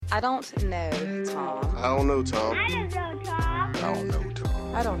I don't know, Tom. I don't know, Tom. I don't know,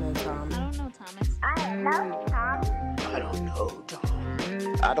 Tom. I don't know, Tom. I don't know, Tom. I don't know, Thomas. I don't know, Tom. I don't know,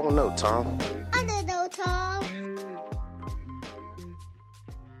 Tom. I don't know, Tom. I don't know, Tom. So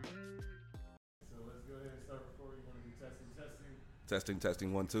let's go ahead and start recording. We're going to do testing.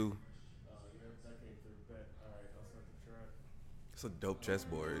 Testing, 1, 2. Yeah, that came through. Bet. All right, I'll start the track. It's a dope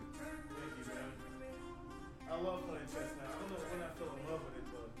chessboard. Thank you, man. I love playing chess now. I don't know when I fell in love with it,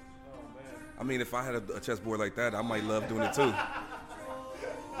 but oh man. I mean, if I had a chessboard like that, I might love doing it too.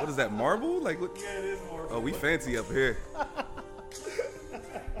 What is that, marble? Like what? Yeah, it is more. Oh, we fancy up here.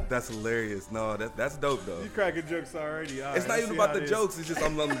 That's hilarious. No, that's dope though. You cracking jokes already. All It's right, not even about the jokes. It's just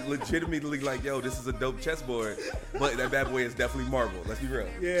I'm legitimately like, yo, this is a dope chessboard. But that bad boy is definitely marble. Let's be real.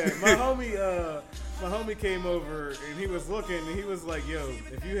 Yeah, my homie came over and he was looking and he was like, yo,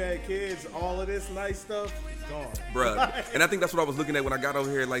 if you had kids, all of this nice stuff is gone. Bruh. And I think that's what I was looking at when I got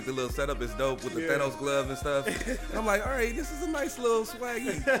over here. Like the little setup is dope with the Yeah. Thanos glove and stuff. And I'm like, all right, this is a nice little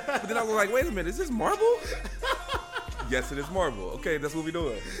swaggy. But then I was like, wait a minute, is this marble? Yes, it is marble. Okay, that's what we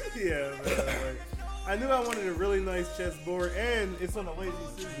doing. Yeah, man. Like, I knew I wanted a really nice chessboard, and it's on a lazy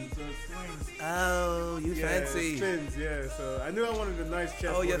Susan, so it swings. Oh, you Yeah, fancy. It spins, yeah. So I knew I wanted a nice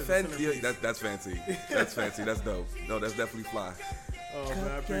chessboard. Oh, yeah, as a fancy. Yeah, centerpiece. that's fancy. That's fancy. That's dope. No, that's definitely fly. Oh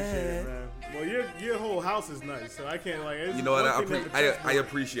man, I appreciate it, man. Well, your whole house is nice, so I can't like. You know what? I appreciate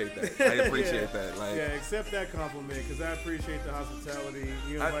appreciate that. I appreciate that. Like, yeah, accept that compliment because I appreciate the hospitality.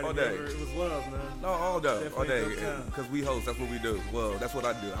 You invited all me day. over. It was love, man. no, all day, Definitely good time. because we host. That's what we do. Well, that's what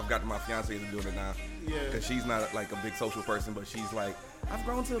I do. I've got my fiance is doing it now. Yeah. Because she's not like a big social person, but she's like, I've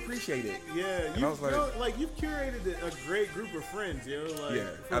grown to appreciate it. Yeah, And I was like- you've curated a great group of friends, yo. Like,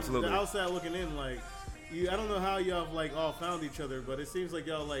 Yeah, from absolutely. The outside looking in, like, I don't know how y'all like all found each other, but it seems like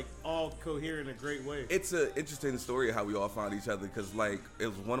y'all like all cohere in a great way. It's an interesting story of how we all found each other because like it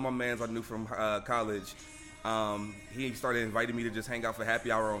was one of my mans I knew from college. He started inviting me to just hang out for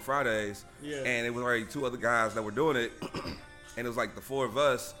happy hour on Fridays. Yeah. And it was already 2 other guys that were doing it. And it was like the 4 of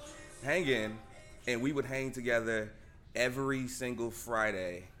us hanging, and we would hang together every single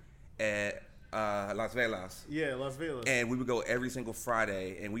Friday at Las Vegas. Yeah, Las Vegas. And we would go every single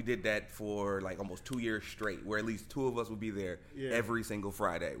Friday, and we did that for like almost 2 years straight, where at least 2 of us would be there every single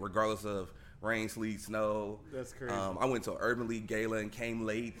Friday, regardless of rain, sleet, snow. That's crazy. I went to an Urban League gala and came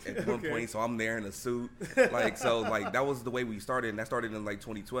late at one Okay. point, so I'm there in a suit. Like that was the way we started, and that started in like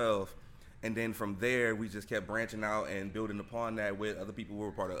 2012. And then from there, we just kept branching out and building upon that with other people who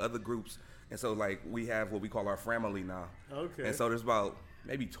were part of other groups. And so like we have what we call our family now. Okay. And so there's about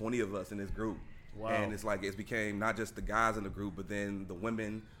maybe 20 of us in this group. Wow. And it's like it's became not just the guys in the group, but then the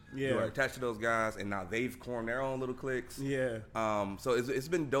women who Yeah. are attached to those guys, and now they've formed their own little cliques. Yeah. So it's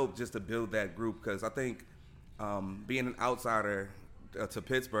been dope just to build that group because I think being an outsider to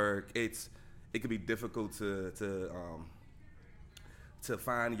Pittsburgh, it could be difficult to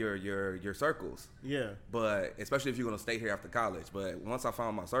find your circles. Yeah. But especially if you're gonna stay here after college. But once I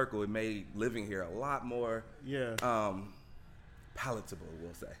found my circle, it made living here a lot more Yeah. palatable,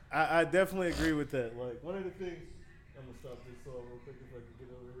 we'll say. I definitely agree with that. Like one of the things, I'm gonna stop this saw real quick if I can get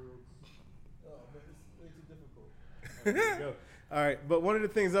over here. Oh man, it's way too difficult. All right, there we go. All right, but one of the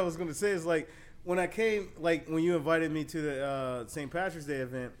things I was gonna say is like when I came, like when you invited me to the St. Patrick's Day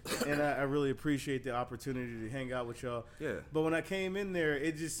event, and I really appreciate the opportunity to hang out with y'all. Yeah. But when I came in there,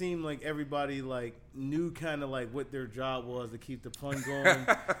 it just seemed like everybody like knew kind of like what their job was to keep the fun going.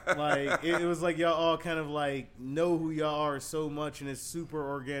 Like it was like y'all all kind of like know who y'all are so much in a super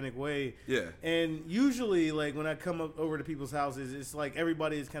organic way. Yeah. And usually like when I come up over to people's houses, it's like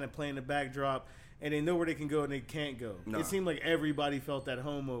everybody is kind of playing the backdrop. And they know where they can go and they can't go. Nah. It seemed like everybody felt at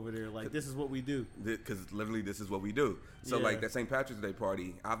home over there. Like, this is what we do. Because literally this is what we do. So Yeah. like that St. Patrick's Day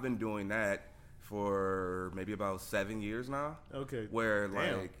party, I've been doing that for maybe about 7 years now. Okay. Where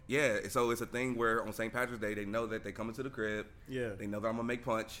Damn. like, yeah, so it's a thing where on St. Patrick's Day, they know that they come into the crib. Yeah. They know that I'm going to make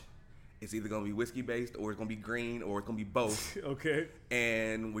punch. It's either going to be whiskey based or it's going to be green or it's going to be both. Okay.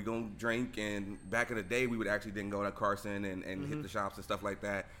 And we're going to drink. And back in the day, we would actually then go to Carson and hit the shops and stuff like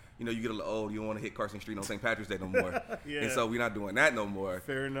that. You know, you get a little old, you don't want to hit Carson Street on St. Patrick's Day no more. Yeah. And so we're not doing that no more.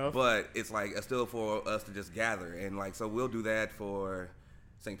 Fair enough. But it's like it's still for us to just gather. And like, so we'll do that for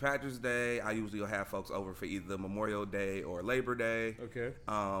St. Patrick's Day. I usually will have folks over for either Memorial Day or Labor Day. Okay.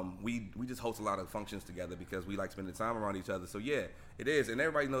 We just host a lot of functions together because we like spending time around each other. So yeah, it is. And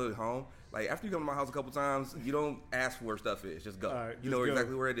everybody knows at home. Like after you come to my house a couple times, you don't ask where stuff is. Just go. All right, you just know go.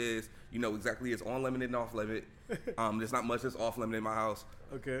 exactly where it is. You know exactly it's on limit and off limit. There's not much that's off limit in my house.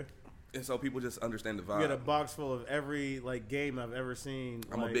 Okay. And so people just understand the vibe. You got a box full of every like game I've ever seen.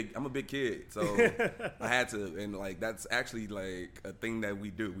 I'm a big kid, so I had to, and like that's actually like a thing that we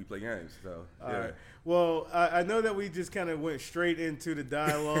do. We play games, so yeah. All right. Well, I know that we just kind of went straight into the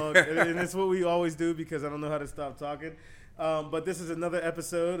dialogue, and it's what we always do because I don't know how to stop talking. But this is another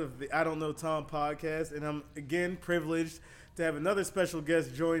episode of the I Don't Know Tom podcast, and I'm again privileged to have another special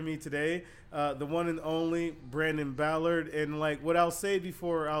guest join me today, the one and only Branden Ballard. And like what I'll say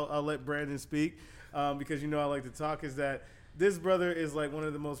before I'll let Branden speak, because you know I like to talk, is that this brother is like one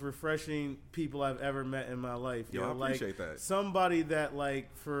of the most refreshing people I've ever met in my life. Yo, I appreciate that. Somebody that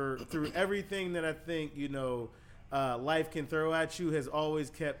like through everything that I think life can throw at you has always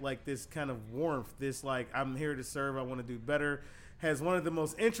kept like this kind of warmth. This like I'm here to serve. I want to do better. Has one of the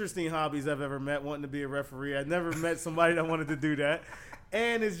most interesting hobbies I've ever met, wanting to be a referee. I never met somebody that wanted to do that.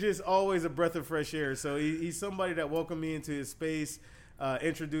 And it's just always a breath of fresh air. So he's somebody that welcomed me into his space,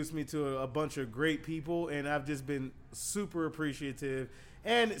 introduced me to a bunch of great people, and I've just been super appreciative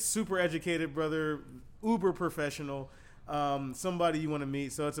and super educated, brother, uber professional, somebody you want to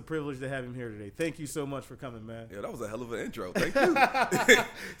meet. So it's a privilege to have him here today. Thank you so much for coming, man. Yeah, that was a hell of an intro. Thank you.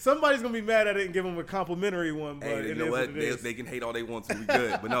 Somebody's going to be mad I didn't give him a complimentary one, but hey, you know what? They can hate all they want to. We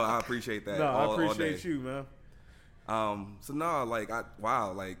good. But no, I appreciate that. No, I appreciate you, man. So no, like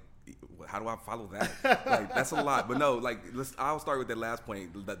how do I follow that? Like that's a lot. But no, like I'll start with that last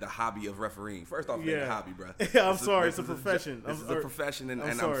point, the hobby of refereeing. First off, it's a hobby, bro. I'm sorry, it's a profession. This is a profession, and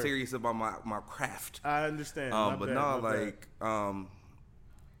I'm serious about my craft. I understand.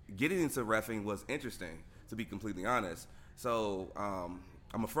 Getting into reffing was interesting, to be completely honest. So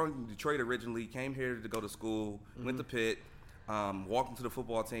I'm from Detroit originally, came here to go to school, went to Pitt, walked into the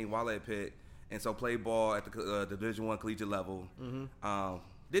football team while at Pitt, and so played ball at the Division I collegiate level.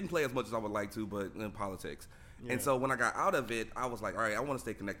 Didn't play as much as I would like to, but in politics. Yeah. And so when I got out of it, I was like, all right, I want to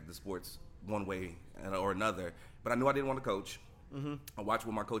stay connected to sports one way or another. But I knew I didn't want to coach. I watched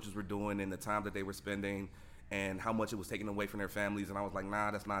what my coaches were doing and the time that they were spending and how much it was taken away from their families. And I was like,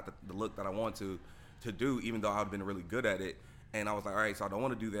 nah, that's not the look that I want to do, even though I would have been really good at it. And I was like, all right, so I don't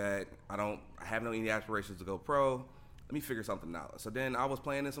want to do that. I have no any aspirations to go pro. Let me figure something out. So then I was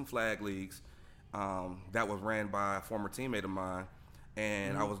playing in some flag leagues that was ran by a former teammate of mine.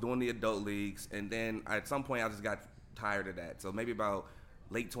 And I was doing the adult leagues, and then at some point I just got tired of that. So maybe about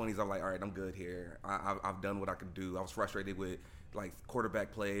late 20s, I was like, all right, I'm good here. I've done what I could do. I was frustrated with like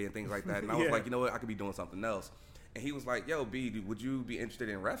quarterback play and things like that, and I was like, you know what, I could be doing something else. And he was like, yo, B, would you be interested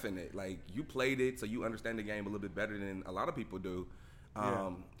in reffing it? Like, you played it, so you understand the game a little bit better than a lot of people do,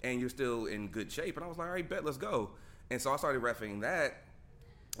 and you're still in good shape. And I was like, all right, bet, let's go. And so I started reffing that.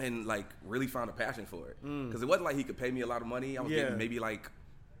 And like really found a passion for it because it wasn't like he could pay me a lot of money. I was getting maybe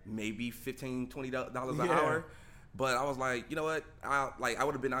 $15, $20 an hour, but I was like, you know what? I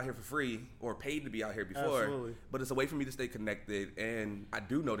would have been out here for free or paid to be out here before. Absolutely. But it's a way for me to stay connected, and I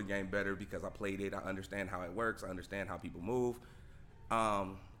do know the game better because I played it. I understand how it works. I understand how people move.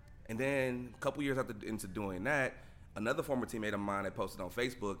 And then a couple years into doing that, another former teammate of mine had posted on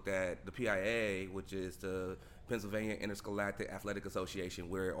Facebook that the PIA, which is the Pennsylvania Interscholastic Athletic Association,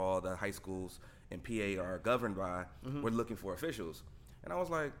 where all the high schools and PA are governed by, we're looking for officials. And I was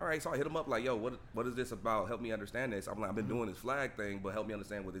like, all right, so I hit him up like, yo, what is this about? Help me understand this. I'm like, I've been doing this flag thing, but help me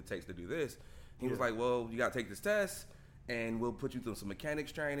understand what it takes to do this. He was like, well, you got to take this test, and we'll put you through some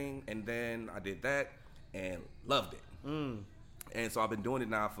mechanics training. And then I did that and loved it. And so I've been doing it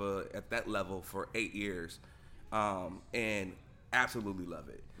now at that level for 8 years, and absolutely love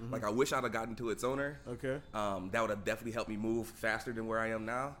it. Like, I wish I'd have gotten to it sooner. Okay. That would have definitely helped me move faster than where I am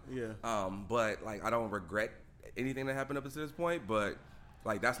now. Yeah. But like, I don't regret anything that happened up to this point. But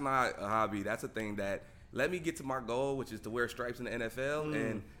like, that's not a hobby. That's a thing that let me get to my goal, which is to wear stripes in the NFL.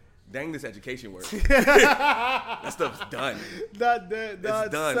 And dang, this education work. That stuff's done. It's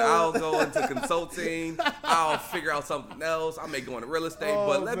done. I'll go into consulting. I'll figure out something else. I may go into real estate.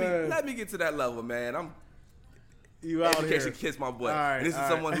 But let me get to that level, man. You out education here. Kiss my butt. Right, and this is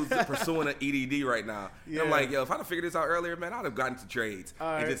someone who's pursuing an EDD right now. Yeah. And I'm like, yo, if I'd have figured this out earlier, man, I'd have gotten to trades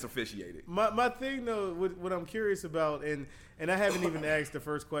and just officiated. My thing, though, what I'm curious about, and I haven't even asked the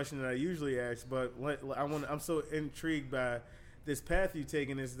first question that I usually ask, but I'm so intrigued by this path you've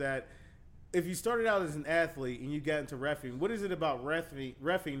taken, is that if you started out as an athlete and you got into reffing, what is it about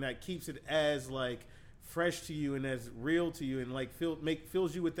reffing that keeps it as, like, fresh to you and as real to you and, like,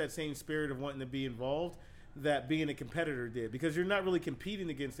 fills you with that same spirit of wanting to be involved that being a competitor did? Because you're not really competing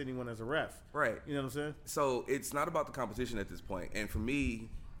against anyone as a ref. Right. You know what I'm saying? So it's not about the competition at this point. And for me,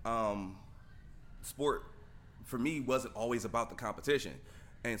 sport, for me, wasn't always about the competition.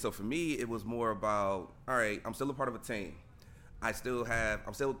 And so for me, it was more about, all right, I'm still a part of a team. I'm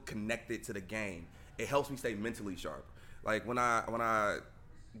still connected to the game. It helps me stay mentally sharp. Like when I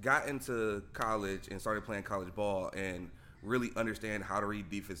got into college and started playing college ball and really understand how to read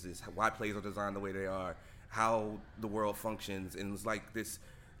defenses, why plays are designed the way they are, how the world functions, and it's like this,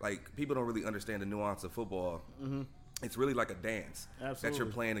 like people don't really understand the nuance of football. Mm-hmm. It's really like a dance that you're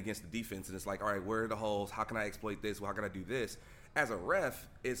playing against the defense, and it's like, all right, where are the holes? How can I exploit this? Well, how can I do this? As a ref,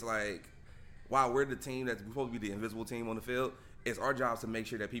 it's like, wow, we're the team that's supposed to be the invisible team on the field. It's our job to make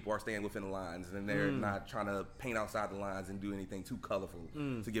sure that people are staying within the lines and they're not trying to paint outside the lines and do anything too colorful,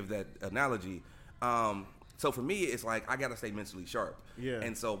 to give that analogy. So for me, it's like I got to stay mentally sharp. Yeah.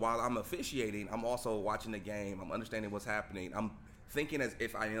 And so while I'm officiating, I'm also watching the game. I'm understanding what's happening. I'm thinking as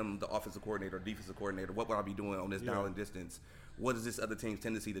if I am the offensive coordinator or defensive coordinator. What would I be doing on this down and distance? What is this other team's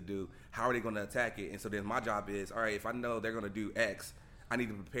tendency to do? How are they going to attack it? And so then my job is, all right, if I know they're going to do X, I need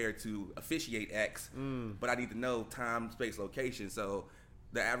to prepare to officiate X, but I need to know time, space, location. So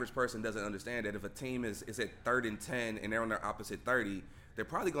the average person doesn't understand that if a team is at 3rd and 10 and they're on their opposite 30, they're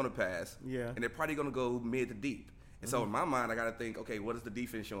probably going to pass, and they're probably going to go mid to deep. And so in my mind, I got to think, okay, what is the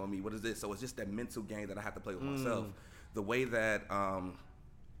defense showing me? What is this? So it's just that mental game that I have to play with myself. The way that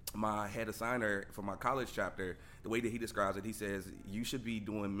my head assigner for my college chapter, the way that he describes it, he says, you should be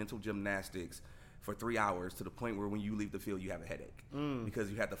doing mental gymnastics for 3 hours to the point where when you leave the field, you have a headache because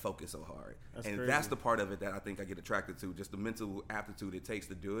you had to focus so hard. That's the part of it that I think I get attracted to, just the mental aptitude it takes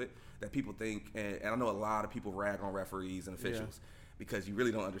to do it, that people think, and I know a lot of people rag on referees and officials because you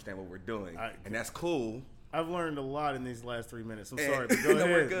really don't understand what we're doing. And that's cool. I've learned a lot in these last 3 minutes. I'm sorry, but go no, ahead.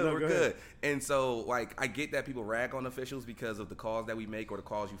 we're good. No, we're go good. ahead. And so, like, I get that people rag on officials because of the calls that we make or the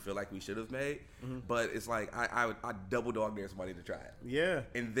calls you feel like we should have made. But it's like I double dog dare somebody to try it. Yeah.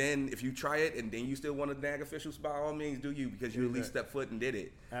 And then if you try it and then you still want to nag officials, by all means, do you, because you at least stepped foot and did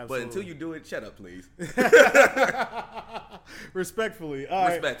it. Absolutely. But until you do it, shut up, please. Respectfully.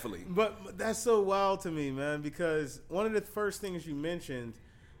 Respectfully. But that's so wild to me, man, because one of the first things you mentioned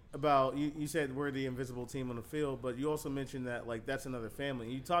about, you said we're the invisible team on the field, but you also mentioned that, like, that's another family.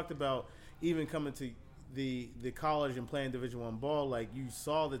 You talked about even coming to the college and playing Division I ball, like, you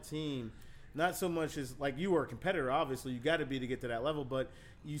saw the team not so much as, like, you were a competitor, obviously, you got to be to get to that level, but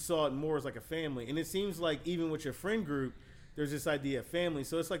you saw it more as like a family. And it seems like even with your friend group, there's this idea of family.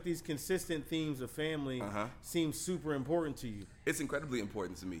 So it's like these consistent themes of family seem super important to you. It's incredibly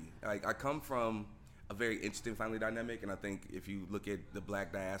important to me. Like, I come from a very interesting family dynamic, and I think if you look at the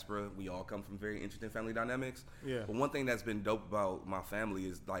black diaspora, we all come from very interesting family dynamics. Yeah. But one thing that's been dope about my family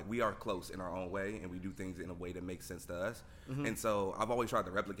is, like, we are close in our own way, and we do things in a way that makes sense to us. And so I've always tried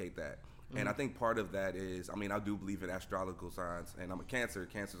to replicate that. And I think part of that is, I mean, I do believe in astrological signs, and I'm a Cancer.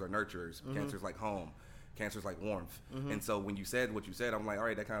 Cancers are nurturers. Cancer's like home. Cancer's like warmth. And so when you said what you said, I'm like, all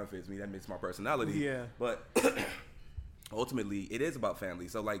right, that kind of fits me. That makes my personality. Yeah. But ultimately, it is about family.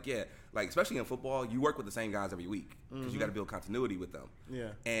 So, like, yeah, like, especially in football, you work with the same guys every week because you got to build continuity with them. Yeah.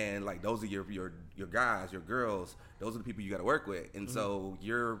 And, like, those are your guys, your girls. Those are the people you got to work with. And so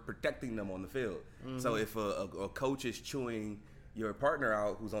you're protecting them on the field. So if a coach is chewing your partner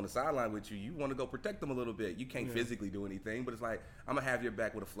out who's on the sideline with you, you want to go protect them a little bit. You can't physically do anything, but it's like, I'm going to have your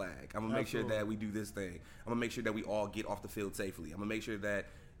back with a flag. I'm going to make sure that we do this thing. I'm going to make sure that we all get off the field safely. I'm going to make sure that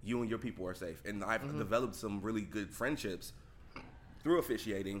you and your people are safe. And I've developed some really good friendships through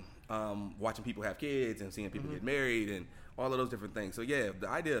officiating, watching people have kids and seeing people get married and all of those different things. So, yeah, the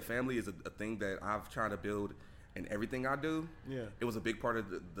idea of family is a thing that I've tried to build in everything I do. Yeah. It was a big part of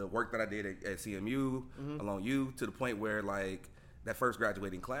the work that I did at CMU, along you, to the point where, like, that first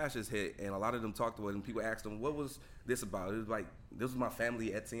graduating class just hit, and a lot of them talked to it, and people asked them, what was this about? It was like, this was my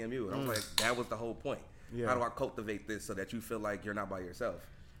family at CMU. And I was like, that was the whole point. Yeah. How do I cultivate this so that you feel like you're not by yourself?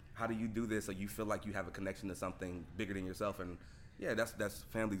 How do you do this so you feel like you have a connection to something bigger than yourself? And yeah, that's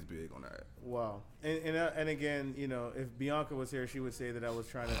family's big on that. Wow. And again, you know, if Bianca was here, she would say that I was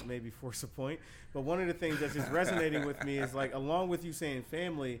trying to maybe force a point. But one of the things that's just resonating with me is, like, along with you saying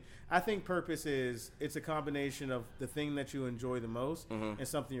family, I think purpose it's a combination of the thing that you enjoy the most and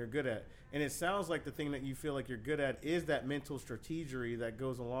something you're good at. And it sounds like the thing that you feel like you're good at is that mental strategery that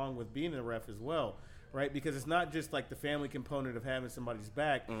goes along with being a ref as well. Right, because it's not just like the family component of having somebody's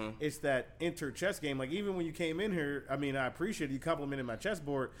back. It's that chess game. Like, even when you came in here, I mean, I appreciate you complimented my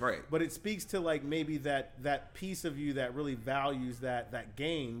chessboard. Right. But it speaks to, like, maybe that piece of you that really values that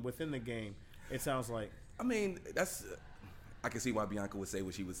game within the game. It sounds like. I mean, I can see why Bianca would say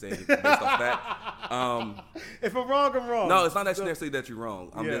what she would say based off that. If I'm wrong, I'm wrong. No, it's not necessarily that you're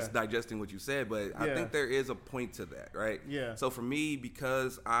wrong. I'm just digesting what you said, but I think there is a point to that, right? Yeah. So for me,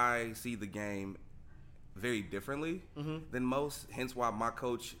 because I see the game very differently than most, hence why my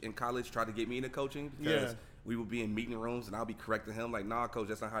coach in college tried to get me into coaching, because we would be in meeting rooms and I'll be correcting him like, nah, coach,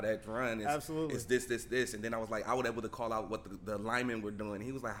 that's not how that run. Absolutely. It's this. And then I was like, I was able to call out what the linemen were doing.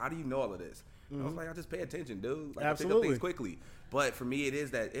 He was like, how do you know all of this? I was like, I just pay attention, dude. Like, I pick up things quickly. But for me, it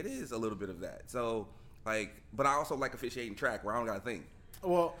is a little bit of that. So, like, but I also like officiating track where I don't got to think.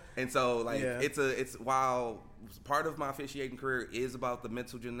 Well, and so like it's while part of my officiating career is about the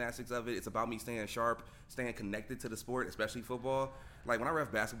mental gymnastics of it. It's about me staying sharp, staying connected to the sport, especially football. Like when I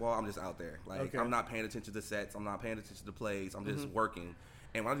ref basketball, I'm just out there. Like I'm not paying attention to sets. I'm not paying attention to plays. I'm just working.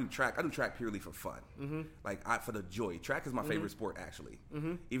 And when I do track purely for fun. Like for the joy. Track is my favorite sport actually.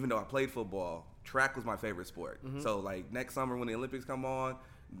 Even though I played football, track was my favorite sport. So like next summer when the Olympics come on,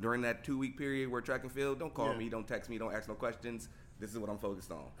 during that 2-week period where track and field, don't call me, don't text me, don't ask no questions. This is what I'm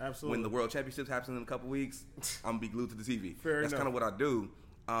focused on. Absolutely. When the World Championships happen in a couple weeks, I'm gonna be glued to the TV. That's kind of what I do.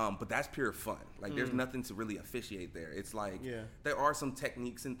 But that's pure fun. Like there's nothing to really officiate there. It's like there are some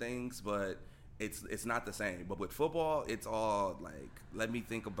techniques and things, but it's not the same. But with football, it's all like, let me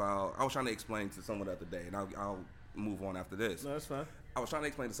think about. I was trying to explain to someone the other day, and I'll move on after this. No, that's fine. I was trying to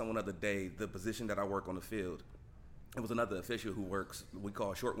explain to someone the other day the position that I work on the field. It was another official who works, we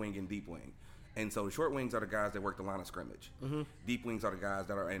call short wing and deep wing. And so the short wings are the guys that work the line of scrimmage. Deep wings are the guys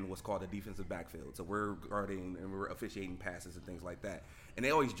that are in what's called the defensive backfield. So we're guarding and we're officiating passes and things like that. And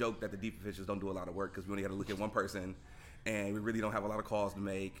they always joke that the deep officials don't do a lot of work because we only got to look at one person and we really don't have a lot of calls to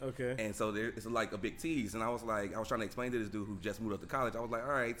make. Okay. And so it's like a big tease. And I was trying to explain to this dude who just moved up to college. I was like,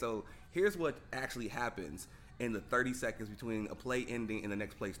 all right, so here's what actually happens in the 30 seconds between a play ending and the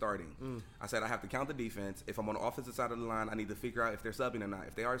next play starting. I said I have to count the defense. If I'm on the offensive side of the line, I need to figure out if they're subbing or not.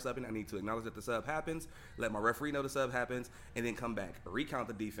 If they are subbing, I need to acknowledge that the sub happens, let my referee know the sub happens, and then come back, recount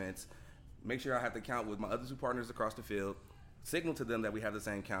the defense, make sure I have to count with my other two partners across the field, signal to them that we have the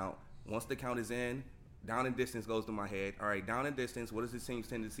same count. Once the count is in, down and distance goes through my head. All right, down and distance, what is this team's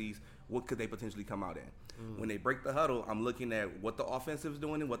tendencies? What could they potentially come out in? When they break the huddle, I'm looking at what the offensive is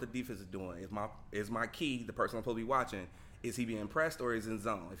doing and what the defense is doing. Is my key, the person I'm supposed to be watching, is he being pressed or is he in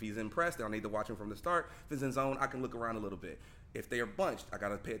zone? If he's in press, then I need to watch him from the start. If he's in zone, I can look around a little bit. If they are bunched, I got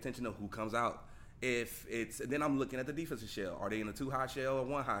to pay attention to who comes out. Then I'm looking at the defensive shell. Are they in a 2-high shell or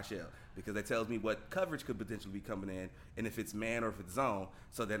 1-high shell? Because that tells me what coverage could potentially be coming in, and if it's man or if it's zone.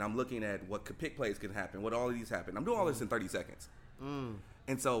 So then I'm looking at what pick plays can happen, what all of these happen. I'm doing all this in 30 seconds.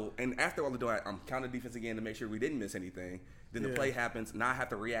 And after all the doing, I'm counting defense again to make sure we didn't miss anything. Then the play happens. Now I have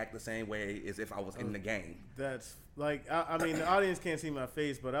to react the same way as if I was in the game. That's like, I mean, the audience can't see my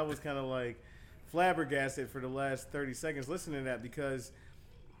face, but I was kind of like flabbergasted for the last 30 seconds listening to that because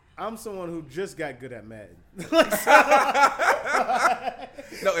I'm someone who just got good at Madden.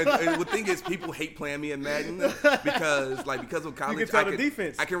 No, and the thing is, people hate playing me in Madden because of college. You can tell the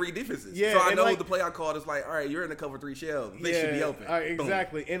defense. I can read defenses. Yeah, so I know like, the play I called is like, all right, you're in the cover 3 shell. They should be open.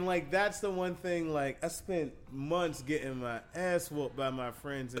 Exactly. And like that's the one thing. Like I spent months getting my ass whooped by my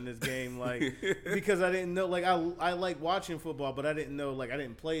friends in this game, like because I didn't know. Like I like watching football, but I didn't know. Like I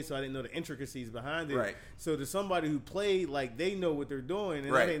didn't play, so I didn't know the intricacies behind it. Right. So to somebody who played, like they know what they're doing,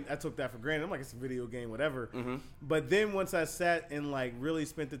 and I took that for granted. I'm like, it's a video game, whatever. But then once I sat and like really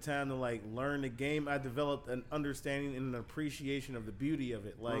spent the time to like learn the game, I developed an understanding and an appreciation of the beauty of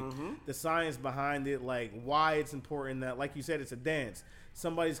it, like the science behind it, like why it's important that, like you said, it's a dance.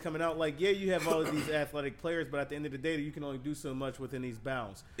 Somebody's coming out like, yeah, you have all of these athletic players, but at the end of the day, you can only do so much within these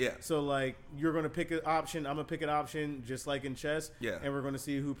bounds. Yeah. So like you're going to pick an option, I'm going to pick an option, just like in chess. Yeah. And we're going to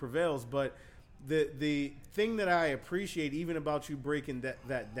see who prevails. But the thing that I appreciate even about you breaking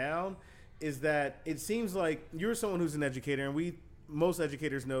that down is that it seems like you're someone who's an educator, and most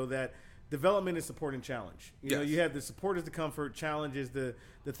educators know that development is support and challenge. You know, you have the support is the comfort, challenge is the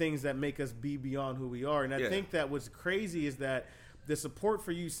things that make us be beyond who we are. And I think that what's crazy is that the support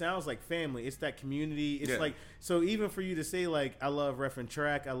for you sounds like family. It's that community. It's like, so even for you to say like, I love reffing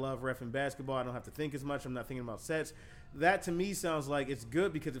track, I love reffing basketball, I don't have to think as much, I'm not thinking about sets. That to me sounds like it's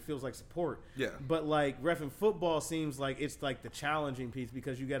good because it feels like support. Yeah. But like reffing football seems like it's like the challenging piece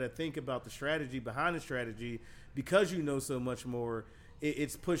because you got to think about the strategy behind the strategy because you know so much more.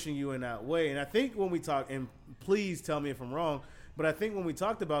 It's pushing you in that way. And I think when we talk, and please tell me if I'm wrong, but I think when we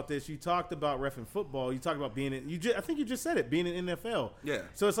talked about this, you talked about reffing football. You talked about being in. I think you just said it, being in NFL. Yeah.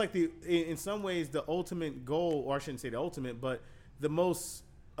 So it's like in some ways the ultimate goal, or I shouldn't say the ultimate, but the most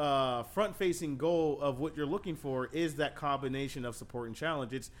front-facing goal of what you're looking for is that combination of support and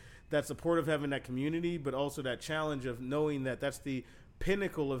challenge. It's that support of having that community, but also that challenge of knowing that that's the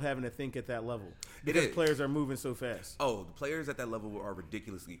pinnacle of having to think at that level because players are moving so fast. Oh, the players at that level are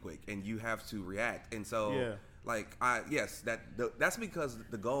ridiculously quick, and you have to react. And so, that's because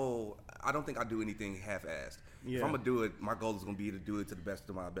the goal. I don't think I do anything half-assed. Yeah. If I'm gonna do it, my goal is gonna be to do it to the best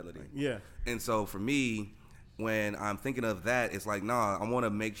of my ability. Yeah. And so for me, when I'm thinking of that, it's like, nah, I want to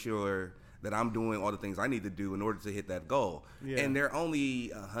make sure that I'm doing all the things I need to do in order to hit that goal. Yeah. And there are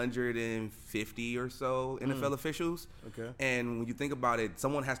only 150 or so NFL officials. Okay. And when you think about it,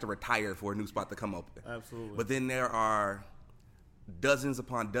 someone has to retire for a new spot to come up. Absolutely. But then there are dozens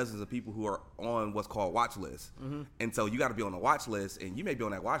upon dozens of people who are on what's called watch lists. And so you got to be on a watch list, and you may be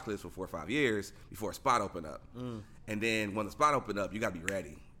on that watch list for 4 or 5 years before a spot open up. And then when the spot open up, you got to be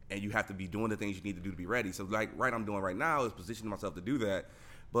ready. And you have to be doing the things you need to do to be ready. So like I'm doing right now is positioning myself to do that.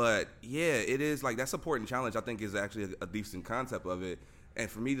 But yeah, it is like that support and challenge, I think, is actually a decent concept of it. And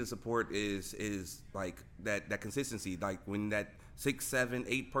for me, the support is like that consistency. Like when that 6, 7,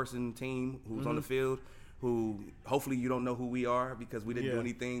 8 person team who's on the field, who hopefully you don't know who we are because we didn't do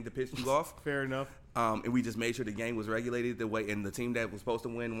anything to piss you off. Fair enough. And we just made sure the game was regulated the way, and the team that was supposed to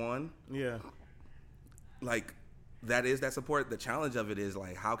win won. Yeah. Like that is that support. The challenge of it is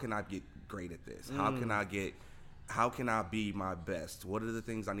like, how can I get great at this? How can I be my best? What are the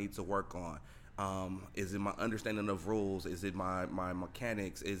things I need to work on? Is it my understanding of rules? Is it my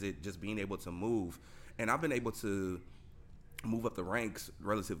mechanics? Is it just being able to move? And I've been able to move up the ranks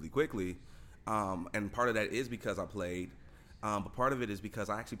relatively quickly. And part of that is because I played. But part of it is because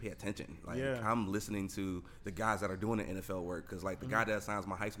I actually pay attention. Like I'm listening to the guys that are doing the NFL work, because like the guy that signs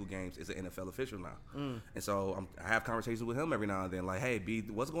my high school games is an NFL official now. And so I have conversations with him every now and then, like, hey, B,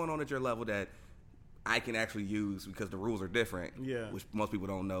 what's going on at your level that I can actually use, because the rules are different, which most people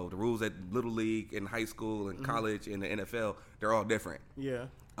don't know. The rules at Little League, in high school, and college, and the NFL, they're all different. Yeah.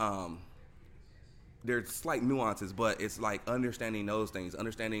 There's slight nuances, but it's like understanding those things,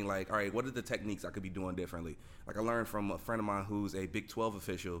 understanding like, all right, what are the techniques I could be doing differently? Like I learned from a friend of mine who's a Big 12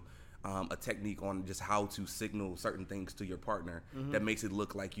 official, a technique on just how to signal certain things to your partner that makes it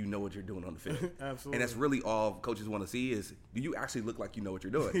look like you know what you're doing on the field. Absolutely. And that's really all coaches want to see is, do you actually look like you know what you're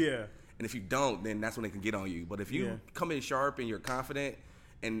doing? Yeah. And if you don't, then that's when they can get on you. But if you come in sharp and you're confident,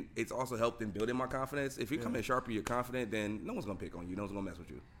 and it's also helped in building my confidence, if you come in sharp and you're confident, then no one's going to pick on you. No one's going to mess with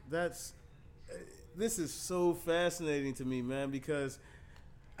you. This is so fascinating to me, man, because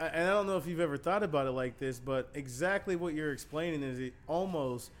and I don't know if you've ever thought about it like this, but exactly what you're explaining is it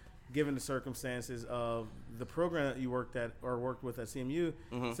almost, given the circumstances of the program that you worked with at CMU,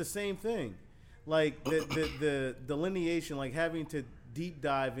 it's the same thing. Like the delineation, like having to deep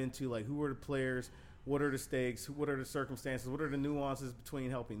dive into like who are the players, what are the stakes, what are the circumstances, what are the nuances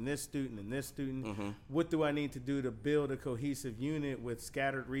between helping this student and this student, what do I need to do to build a cohesive unit with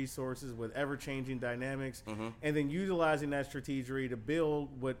scattered resources, with ever-changing dynamics, and then utilizing that strategy to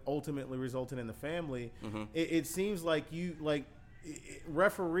build what ultimately resulted in the family. It seems like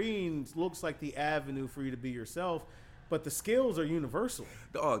refereeing looks like the avenue for you to be yourself, but the skills are universal.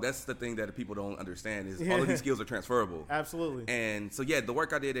 Oh, that's the thing that people don't understand is all of these skills are transferable. Absolutely. And so, the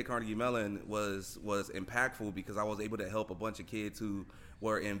work I did at Carnegie Mellon was impactful because I was able to help a bunch of kids who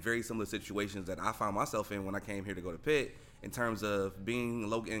were in very similar situations that I found myself in when I came here to go to Pitt, in terms of being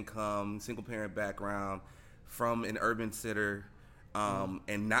low income, single parent background, from an urban center,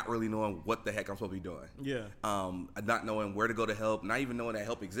 and not really knowing what the heck I'm supposed to be doing. Yeah. Not knowing where to go to help, not even knowing that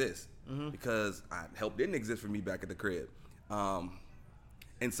help exists, because help didn't exist for me back at the crib.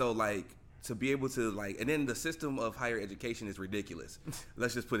 And so, like, to be able to, like, and then the system of higher education is ridiculous.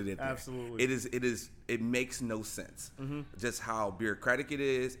 Let's just put it in there. Absolutely. It makes no sense. Just how bureaucratic it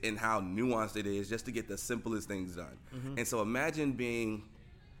is and how nuanced it is just to get the simplest things done. And so imagine being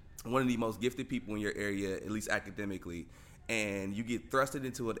one of the most gifted people in your area, at least academically, and you get thrusted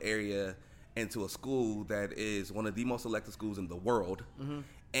into an area, into a school that is one of the most selected schools in the world,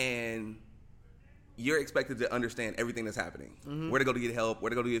 and you're expected to understand everything that's happening. Where to go to get help, where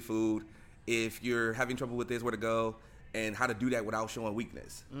to go to get food, if you're having trouble with this, where to go, and how to do that without showing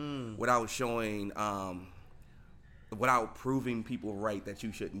weakness, without showing, without proving people right that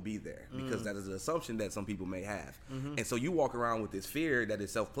you shouldn't be there, because that is an assumption that some people may have. And so you walk around with this fear that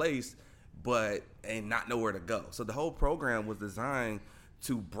is self-placed, and not know where to go. So the whole program was designed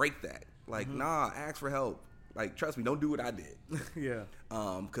to break that. Like, nah, ask for help. Like, trust me, don't do what I did. Yeah.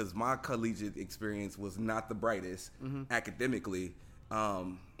 Because my collegiate experience was not the brightest academically.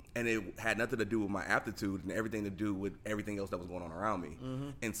 And it had nothing to do with my aptitude and everything to do with everything else that was going on around me.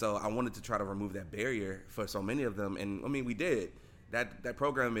 And so I wanted to try to remove that barrier for so many of them. And I mean, we did. That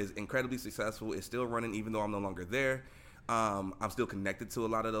program is incredibly successful. It's still running even though I'm no longer there. I'm still connected to a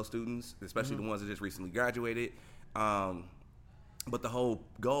lot of those students, especially the ones that just recently graduated. But the whole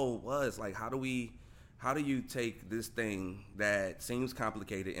goal was, like, how do you take this thing that seems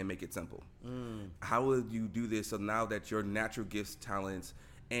complicated and make it simple? How would you do this so now that your natural gifts, talents,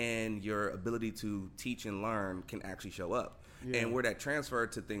 and your ability to teach and learn can actually show up? And where that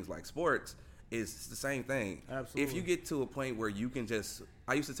transferred to things like sports is the same thing. Absolutely. If you get to a point where you can just,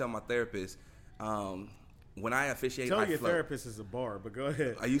 I used to tell my therapist, when I officiate, Tell I your float. therapist is a bar, but go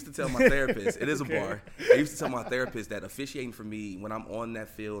ahead. I used to tell my therapist, it is a Okay. bar. I used to tell my therapist that officiating for me, when I'm on that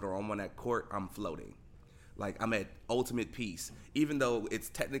field or I'm on that court, I'm floating. Like, I'm at ultimate peace. Even though it's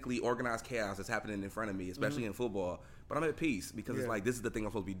technically organized chaos that's happening in front of me, especially in football, but I'm at peace because it's like, this is the thing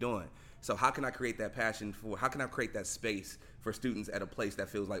I'm supposed to be doing. So how can I create that passion how can I create that space for students at a place that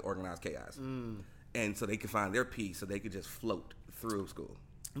feels like organized chaos? And so they can find their peace, so they can just float through school.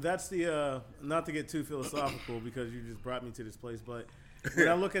 That's the not to get too philosophical because you just brought me to this place, but when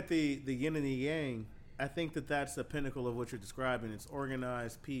I look at the yin and the yang, I think that that's the pinnacle of what you're describing. It's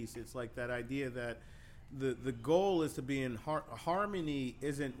organized peace. It's like that idea that the goal is to be in harmony.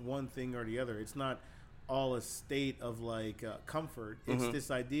 Isn't one thing or the other. It's not all a state of like comfort. It's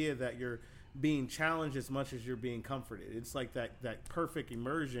this idea that you're being challenged as much as you're being comforted. It's like that perfect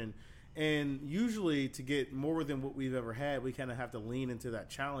immersion. And usually to get more than what we've ever had, we kind of have to lean into that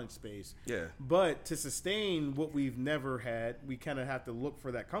challenge space. Yeah. But to sustain what we've never had, we kind of have to look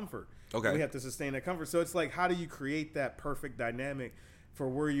for that comfort. Okay. We have to sustain that comfort. So it's like, how do you create that perfect dynamic for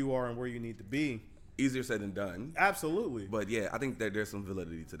where you are and where you need to be? Easier said than done. Absolutely. But yeah, I think that there's some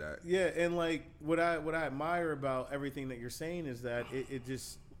validity to that. Yeah, and like what I admire about everything that you're saying is that it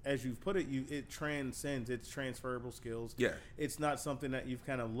just, as you've put it, it transcends. It's transferable skills. Yeah. It's not something that you've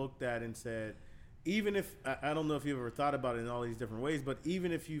kind of looked at and said, even if, I don't know if you've ever thought about it in all these different ways, but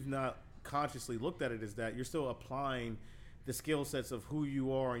even if you've not consciously looked at it as that, you're still applying the skill sets of who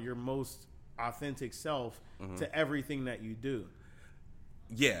you are and your most authentic self to everything that you do.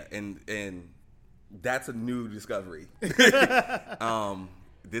 Yeah, and that's a new discovery.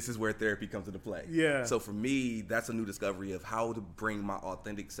 This is where therapy comes into play. Yeah. So for me, that's a new discovery of how to bring my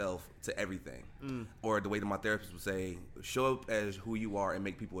authentic self to everything. Or the way that my therapist would say, show up as who you are and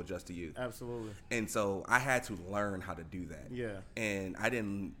make people adjust to you. Absolutely. And so I had to learn how to do that. Yeah. And I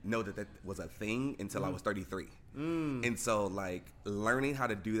didn't know that was a thing until I was 33. And so like learning how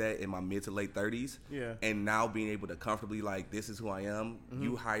to do that in my mid to late 30s. Yeah. And now being able to comfortably like, this is who I am.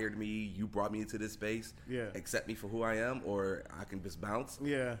 You hired me. You brought me into this space. Yeah. Accept me for who I am, or I can just bounce.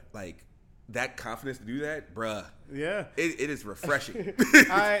 Yeah. Like that confidence to do that, bruh. Yeah. It is refreshing.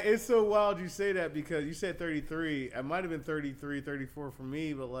 It's so wild you say that because you said 33. I might have been 33, 34 for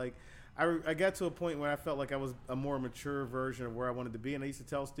me, but like I got to a point where I felt like I was a more mature version of where I wanted to be. And I used to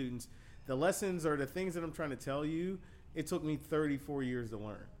tell students the lessons or the things that I'm trying to tell you, it took me 34 years to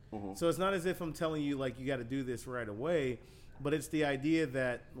learn. So it's not as if I'm telling you like you got to do this right away, but it's the idea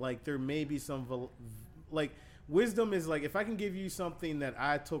that like there may be some like wisdom is like if I can give you something that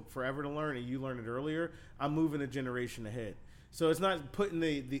I took forever to learn and you learned it earlier, I'm moving a generation ahead. So it's not putting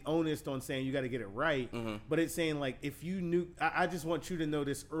the onus on saying you got to get it right, but it's saying like if you knew, I just want you to know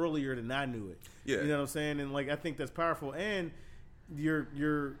this earlier than I knew it. Yeah. You know what I'm saying? And like I think that's powerful. And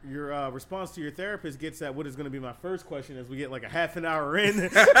your response to your therapist gets at what is going to be my first question as we get like a half an hour in.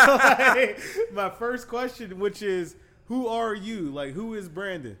 Like, my first question, which is, who are you? Like, who is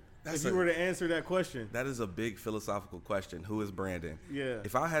Branden? If you were to answer that question. That is a big philosophical question. Who is Branden? Yeah.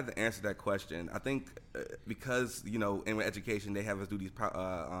 If I had to answer that question, I think because, you know, in education, they have us do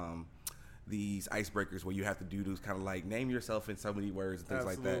these icebreakers where you have to do those kind of like name yourself in so many words and things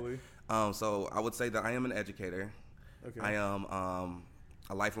Absolutely. like that. So I would say that I am an educator. Okay. I am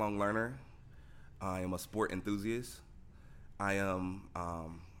a lifelong learner. I am a sport enthusiast. I am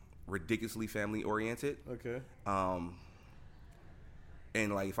ridiculously family oriented. Okay.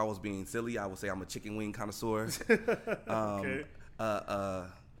 And like if I was being silly, I would say I'm a chicken wing connoisseur. Okay.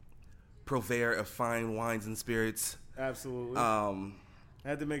 Purveyor of fine wines and spirits. Absolutely. I I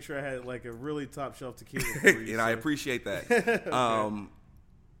had to make sure I had like a really top shelf tequila for you. and I appreciate that. Okay.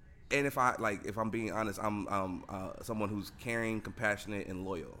 And if I'm being honest, I'm someone who's caring, compassionate, and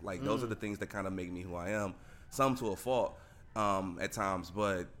loyal. Like those are the things that kind of make me who I am. Some to a fault at times,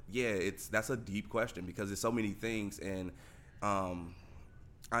 but yeah, that's a deep question because there's so many things, and I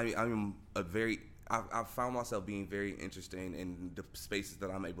found myself being very interesting in the spaces that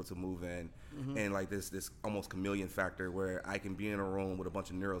I'm able to move in, and like this almost chameleon factor where I can be in a room with a bunch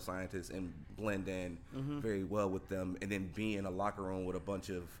of neuroscientists and blend in very well with them, and then be in a locker room with a bunch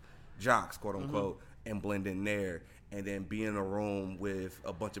of jocks, quote unquote, and blend in there, and then be in a room with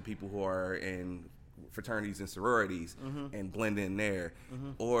a bunch of people who are in fraternities and sororities and blend in there,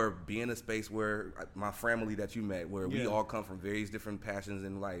 or be in a space where my family that you met, where we all come from various different passions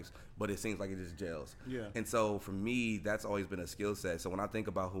in lives, but it seems like it just gels. Yeah. And so for me, that's always been a skill set. So when I think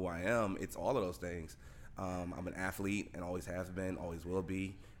about who I am, it's all of those things. I'm an athlete and always have been, always will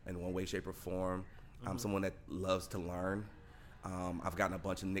be in one way, shape, or form. I'm someone that loves to learn. I've gotten a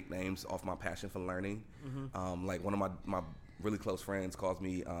bunch of nicknames off my passion for learning. Like one of my really close friends calls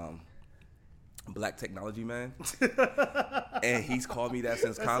me Black Technology Man, and he's called me that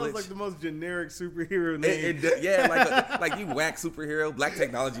since college. Sounds like the most generic superhero name. Like you whack superhero, Black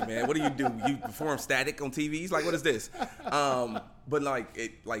Technology Man. What do? You perform static on TVs? Like, what is this? But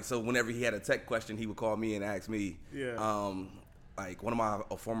so whenever he had a tech question, he would call me and ask me. Yeah. Like one of my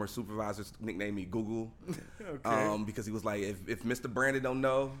former supervisors nicknamed me Google, because he was like, if Mr. Branden don't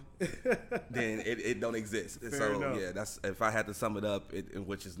know, then it don't exist. Fair so enough. yeah, that's if I had to sum it up,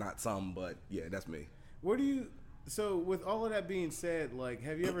 which is not some, but yeah, that's me. So with all of that being said, like,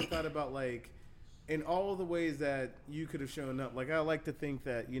 have you ever thought about, like, in all of the ways that you could have shown up? Like, I like to think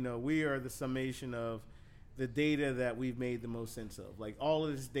that, we are the summation of the data that we've made the most sense of. Like, all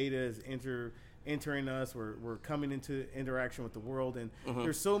of this data is entering us. We're coming into interaction with the world, and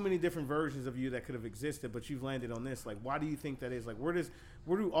there's so many different versions of you that could have existed, but you've landed on this. Like, why do you think that is? Like, where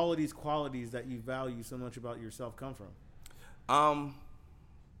do all of these qualities that you value so much about yourself come from? Damn,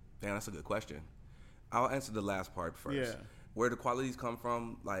 that's a good question. I'll answer the last part first. Yeah. Where the qualities come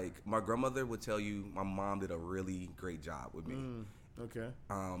from, like, my grandmother would tell you my mom did a really great job with me. Okay.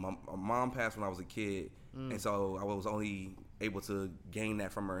 My mom passed when I was a kid, and so I was only able to gain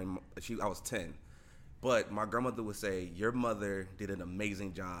that from her, and I was 10. But my grandmother would say, your mother did an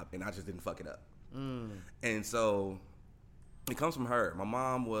amazing job, and I just didn't fuck it up. And so it comes from her. My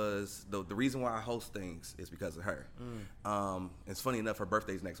mom was, the reason why I host things is because of her. It's funny enough, her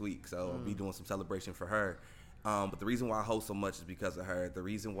birthday's next week, so I'll be doing some celebration for her. But the reason why I host so much is because of her. The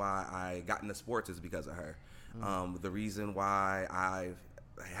reason why I got into sports is because of her. The reason why I've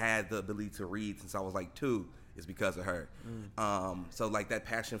had the ability to read since I was like 2 is because of her. So like that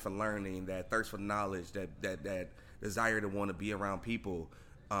passion for learning, that thirst for knowledge, that desire to want to be around people,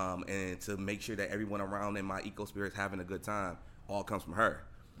 and to make sure that everyone around in my ecosphere is having a good time, all comes from her.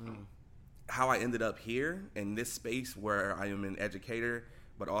 How I ended up here in this space where I am an educator,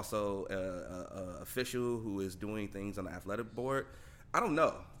 but also a official who is doing things on the athletic board, I don't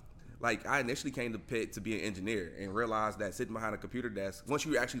know. Like, I initially came to Pitt to be an engineer and realized that sitting behind a computer desk, once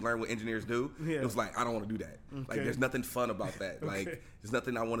you actually learn what engineers do, it was like, I don't want to do that. Okay. Like, there's nothing fun about that. Like, there's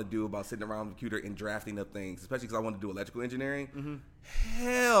nothing I want to do about sitting around the computer and drafting up things, especially because I want to do electrical engineering.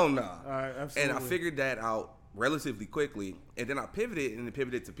 Hell no. All right, absolutely. And I figured that out relatively quickly, and then I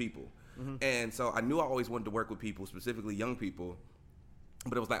pivoted to people. And so I knew I always wanted to work with people, specifically young people,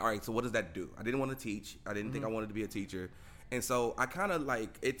 but it was like, all right, so what does that do? I didn't want to teach. I didn't think I wanted to be a teacher. And so I kind of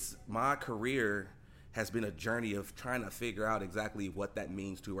my career has been a journey of trying to figure out exactly what that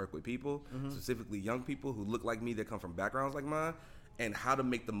means to work with people, specifically young people who look like me, that come from backgrounds like mine, and how to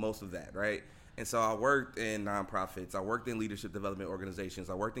make the most of that, right? And so I worked in nonprofits, I worked in leadership development organizations,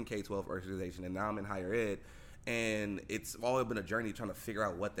 I worked in K-12 organizations, and now I'm in higher ed. And it's all been a journey trying to figure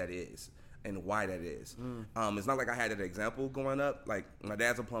out what that is and why that is. It's not like I had an example growing up. Like, my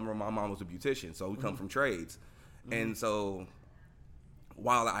dad's a plumber, my mom was a beautician, so we come from trades. And so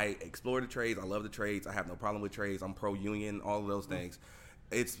while I explore the trades, I love the trades, I have no problem with trades, I'm pro-union, all of those things,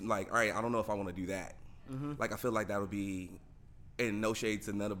 it's like, all right, I don't know if I want to do that. Like, I feel like that would be, and no shade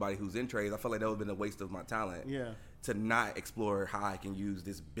to nobody who's in trades, I feel like that would have been a waste of my talent to not explore how I can use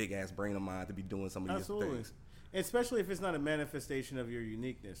this big-ass brain of mine to be doing some of these things. Especially if it's not a manifestation of your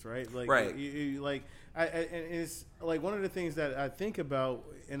uniqueness, right? Like, right. And it's like one of the things that I think about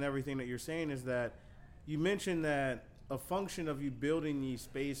in everything that you're saying is that you mentioned that a function of you building these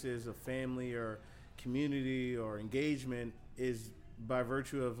spaces of family or community or engagement is by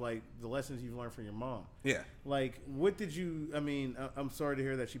virtue of, like, the lessons you've learned from your mom. Yeah. Like, what did you? I mean, I'm sorry to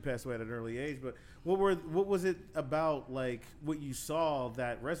hear that she passed away at an early age, but what was it about, like, what you saw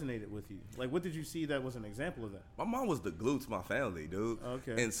that resonated with you? Like, what did you see that was an example of that? My mom was the glue to my family, dude.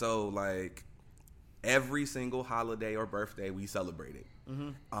 Okay. And so, like, every single holiday or birthday we celebrated.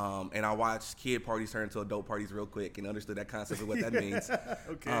 And I watched kid parties turn into adult parties real quick and understood that concept of what that means.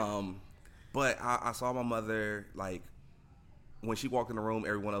 Okay. But I saw my mother, like, when she walked in the room,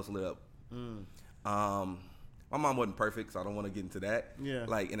 everyone else lit up. My mom wasn't perfect, so I don't want to get into that. Yeah.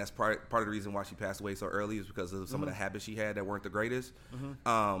 Like, and that's part of the reason why she passed away so early is because of some of the habits she had that weren't the greatest.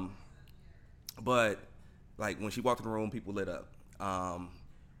 But, like, when she walked in the room, people lit up.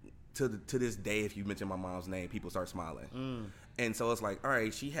 To this day, if you mention my mom's name, people start smiling. And so it's like, all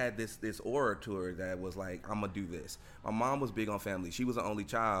right, she had this aura to her that was like, I'm gonna do this. My mom was big on family. She was the only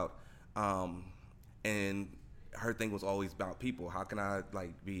child, and her thing was always about people. How can I,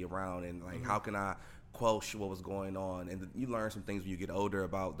 like, be around, and, like, how can I quench what was going on? And you learn some things when you get older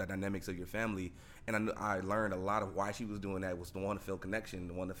about the dynamics of your family. And I learned a lot of why she was doing that was to want to feel connection,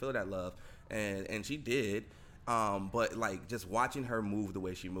 to want to feel that love, and she did. But like just watching her move the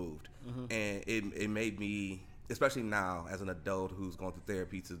way she moved, and it made me, especially now as an adult who's going through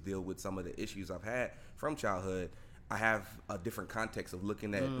therapy to deal with some of the issues I've had from childhood, I have a different context of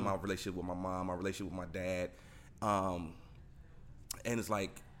looking at my relationship with my mom, my relationship with my dad, and it's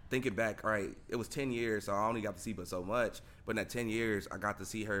like thinking back, all right, it was 10 years, so I only got to see but so much. But in that 10 years, I got to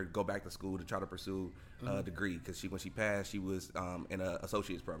see her go back to school to try to pursue a degree, because when she passed, she was in an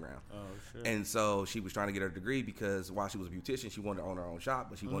associate's program. Oh, shit. And so she was trying to get her degree because while she was a beautician, she wanted to own her own shop,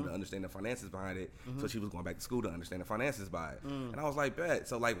 but she wanted to understand the finances behind it. So she was going back to school to understand the finances behind it. And I was like, bet.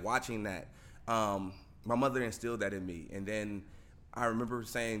 So like watching that, my mother instilled that in me. And then I remember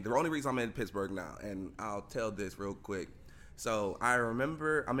saying, the only reason I'm in Pittsburgh now, and I'll tell this real quick. So I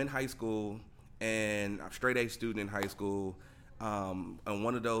remember I'm in high school, and I'm a straight A student in high school. On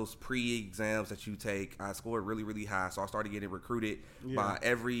one of those pre-exams that you take, I scored really, really high. So I started getting recruited by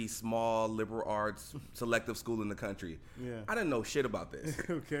every small liberal arts selective school in the country. Yeah. I didn't know shit about this.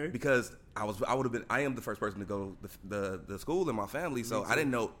 Okay. Because I am the first person to go to the school in my family, so I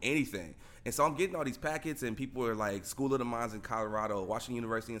didn't know anything. And so I'm getting all these packets, and people are like School of the Mines in Colorado, Washington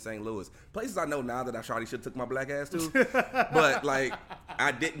University in St. Louis, places I know now that I should have took my black ass to. But like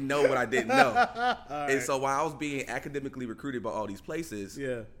I didn't know what I didn't know. And so while I was being academically recruited by all these places,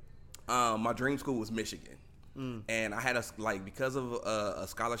 my dream school was Michigan. And I had because of a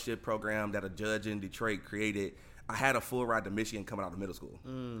scholarship program that a judge in Detroit created, I had a full ride to Michigan coming out of middle school.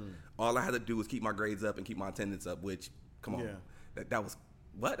 All I had to do was keep my grades up and keep my attendance up, which, come on, that was,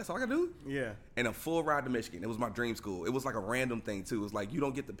 what? That's all I gotta do? Yeah. And a full ride to Michigan. It was my dream school. It was like a random thing, too. It was like, you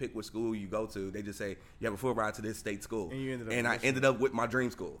don't get to pick which school you go to. They just say, you have a full ride to this state school. And I ended up with my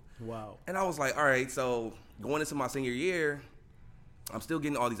dream school. Wow. And I was like, all right, so going into my senior year, I'm still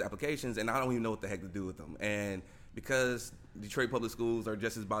getting all these applications, and I don't even know what the heck to do with them. And because Detroit public schools are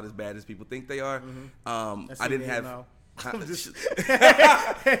just about as bad as people think they are, I didn't have... All right,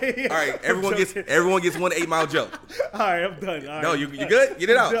 everyone gets one 8 Mile joke. All right, I'm done. All right. No, you good? Get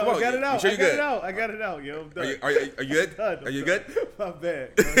it out. Come on, I got it out. You sure you good? I got it out, yo. I'm done. Are you good? Are you good? My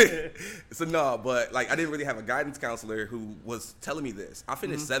bad. So no, but like I didn't really have a guidance counselor who was telling me this. I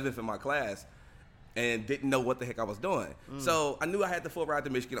finished 7th in my class and didn't know what the heck I was doing. So I knew I had the full ride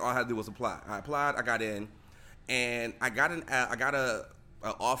to Michigan. All I had to do was apply. I applied. I got in, and I got a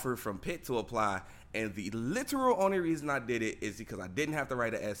offer from Pitt to apply. And the literal only reason I did it is because I didn't have to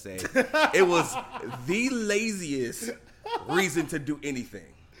write an essay. It was the laziest reason to do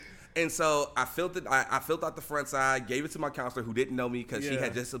anything. And so I filled out the front side, gave it to my counselor who didn't know me because she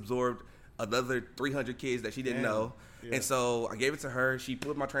had just absorbed another 300 kids that she didn't know. Yeah. And so I gave it to her. She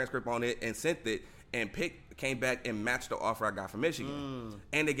put my transcript on it and sent it. And Pitt came back and matched the offer I got from Michigan.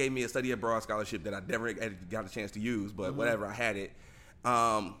 And they gave me a study abroad scholarship that I never got a chance to use, but whatever, I had it.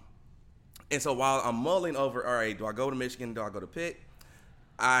 And so while I'm mulling over, all right, do I go to Michigan? Do I go to Pitt?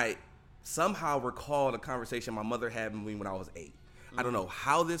 I somehow recalled a conversation my mother had with me when I was 8. I don't know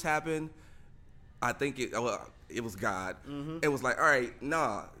how this happened. I think it was God. It was like, all right,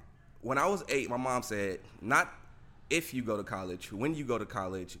 nah. When I was 8, my mom said, not if you go to college, when you go to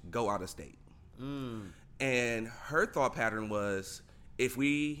college, go out of state. And her thought pattern was,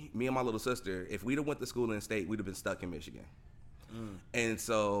 me and my little sister, if we'd have went to school in state, we'd have been stuck in Michigan. And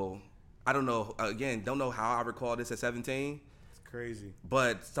so... I don't know, again, don't know how I recall this at 17. It's crazy.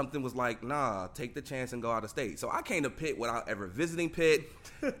 But something was like, nah, take the chance and go out of state. So I came to Pitt without ever visiting Pitt.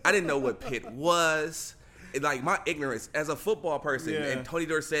 I didn't know what Pitt was. Like, my ignorance as a football person, and Tony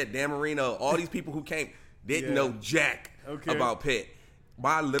Dorsett, Dan Marino, all these people who came didn't know jack about Pitt.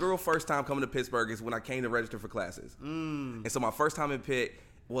 My literal first time coming to Pittsburgh is when I came to register for classes. And so my first time in Pitt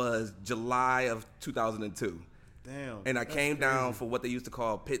was July of 2002. Damn. And I came down for what they used to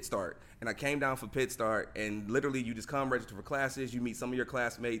call Pit Start. And I came down for Pit Start, and literally you just come register for classes, you meet some of your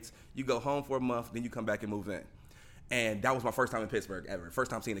classmates, you go home for a month, then you come back and move in. And that was my first time in Pittsburgh ever.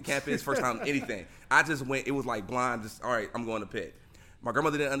 First time seeing the campus, first time anything. I just went, it was like blind, just, all right, I'm going to Pitt. My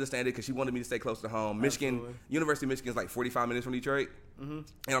grandmother didn't understand it because she wanted me to stay close to home. Michigan, University of Michigan is like 45 minutes from Detroit. And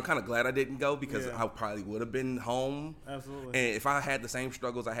I'm kind of glad I didn't go because I probably would have been home. Absolutely. And if I had the same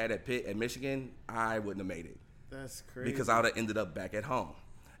struggles I had at Pitt at Michigan, I wouldn't have made it. That's crazy. Because I would have ended up back at home.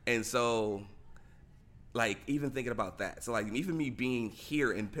 And so, like, even thinking about that. So, like, even me being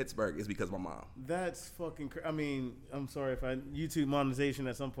here in Pittsburgh is because of my mom. That's fucking crazy. I mean, I'm sorry if I YouTube monetization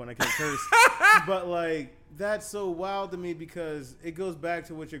at some point. I can't curse. But, like, that's so wild to me because it goes back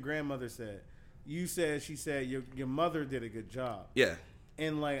to what your grandmother said. She said your mother did a good job. Yeah.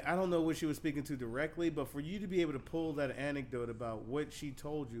 And, like, I don't know what she was speaking to directly, but for you to be able to pull that anecdote about what she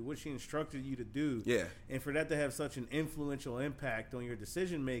told you, what she instructed you to do, and for that to have such an influential impact on your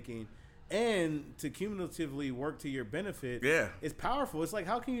decision-making, and to cumulatively work to your benefit, Yeah. it's powerful. It's like,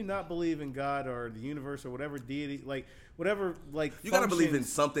 how can you not believe in God or the universe or whatever deity, like whatever, like You gotta believe in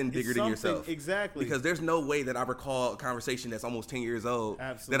functions- something bigger it's than something- yourself. exactly, Because there's no way that I recall a conversation that's almost 10 years old that I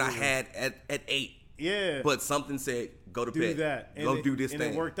Absolutely. had at 8. yeah, But something said, go to do bed. that, and Go do this and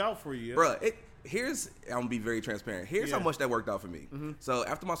thing. it worked out for you, Bruh, I'm gonna be very transparent. Here's Yeah. how much that worked out for me. So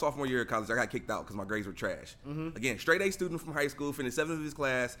after my sophomore year of college, I got kicked out because my grades were trash. Again, straight A student from high school, finished 7th of his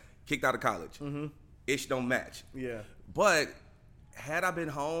class, kicked out of college. Ish don't match. yeah, But had I been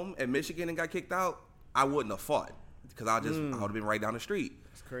home at Michigan and got kicked out, I wouldn't have fought because I would have been right down the street.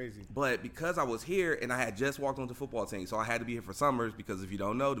 it's crazy. But because I was here and I had just walked onto the football team, so I had to be here for summers because if you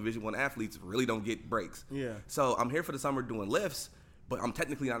don't know, Division I athletes really don't get breaks. Yeah. So I'm here for the summer doing lifts, but I'm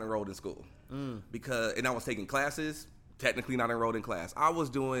technically not enrolled in school and I was taking classes, technically not enrolled in class. I was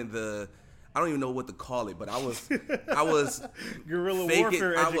doing I don't even know what to call it, but I was Guerrilla faking,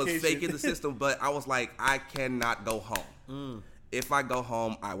 warfare I was education. faking the system, but I was like, I cannot go home. If I go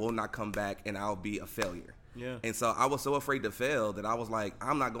home, I will not come back and I'll be a failure. Yeah. And so I was so afraid to fail that I was like,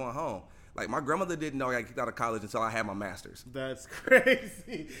 I'm not going home. Like, my grandmother didn't know I got kicked out of college until I had my master's. That's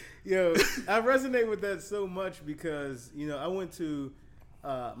crazy. Yo, I resonate with that so much because, I went to,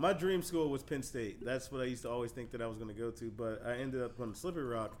 my dream school was Penn State. That's what I used to always think that I was going to go to, but I ended up going to Slippery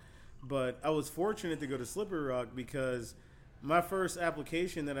Rock. But I was fortunate to go to Slippery Rock because my first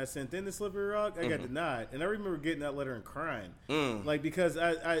application that I sent into Slippery Rock, I got denied. And I remember getting that letter and crying. Like, because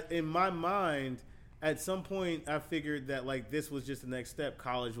I in my mind, at some point, I figured that, like, this was just the next step.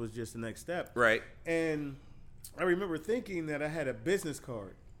 College was just the next step. Right. And I remember thinking that I had a business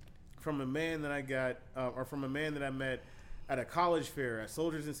card from a man that I got, or from a man that I met at a college fair at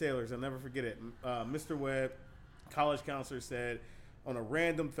Soldiers and Sailors. I'll never forget it. Mr. Webb, college counselor, said, on a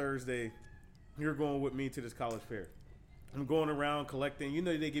random Thursday, you're going with me to this college fair. I'm going around collecting.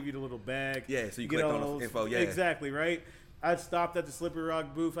 They give you the little bag. Yeah, so you get collect all all the those- info, yeah. Exactly, right? I stopped at the Slippery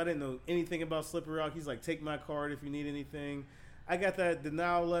Rock booth. I didn't know anything about Slippery Rock. He's like, take my card if you need anything. I got that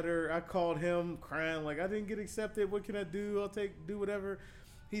denial letter. I called him crying like, I didn't get accepted. What can I do? I'll do whatever.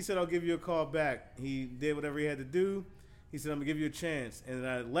 He said, I'll give you a call back. He did whatever he had to do. He said, I'm going to give you a chance. And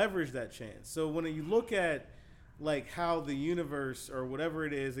I leveraged that chance. So when you look at like how the universe or whatever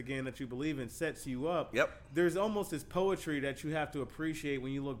it is, again, that you believe in sets you up, Yep. there's almost this poetry that you have to appreciate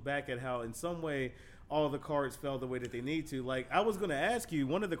when you look back at how in some way all the cards fell the way that they need to. Like, I was going to ask you,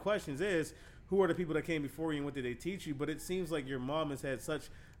 one of the questions is, who are the people that came before you and what did they teach you? But it seems like your mom has had such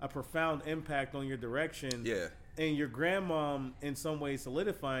a profound impact on your direction. Yeah. And your grandmom in some ways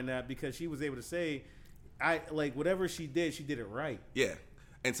solidifying that because she was able to say, whatever she did it right. Yeah.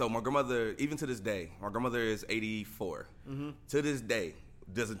 And so my grandmother, even to this day, my grandmother is 84. To this day,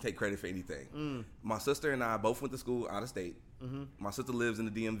 doesn't take credit for anything. My sister and I both went to school out of state. My sister lives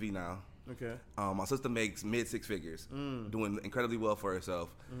in the DMV now. Okay. My sister makes mid 6 figures, doing incredibly well for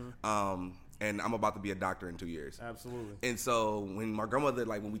herself. And I'm about to be a doctor in 2 years. Absolutely. And so when my grandmother,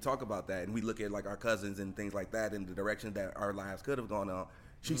 like when we talk about that and we look at like our cousins and things like that and the direction that our lives could have gone on,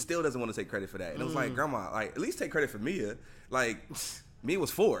 she still doesn't want to take credit for that. And it was like, Grandma, like at least take credit for Mia. Like Mia was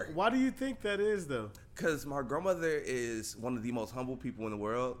 4. Why do you think that is though? Because my grandmother is one of the most humble people in the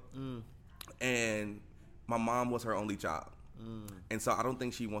world. And my mom was her only child. And so I don't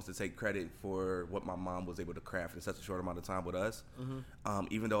think she wants to take credit for what my mom was able to craft in such a short amount of time with us.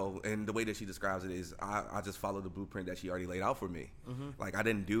 Even though, and the way that she describes it is, I just followed the blueprint that she already laid out for me. Like, I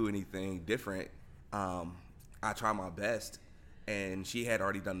didn't do anything different. I tried my best, and she had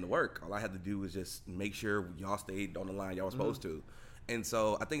already done the work. All I had to do was just make sure y'all stayed on the line y'all were supposed to. And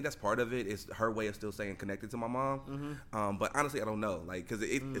so I think that's part of it, is her way of still staying connected to my mom. But honestly, I don't know, like, because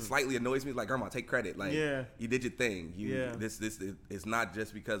it slightly annoys me. Like, Grandma, take credit. Like, you did your thing. This it's not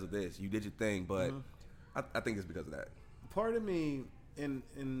just because of this. You did your thing, but I think it's because of that. Part of me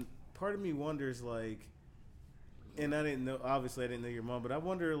and part of me wonders, like, and I didn't know, obviously I didn't know your mom, but I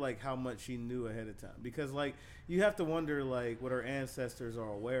wonder like how much she knew ahead of time, because like you have to wonder like what her ancestors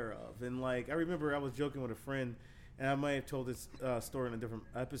are aware of. And like I remember I was joking with a friend, and I might have told this story in a different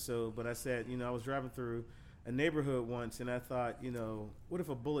episode, but I said, I was driving through a neighborhood once, and I thought, what if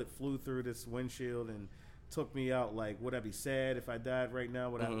a bullet flew through this windshield and took me out? Like, would I be sad if I died right now?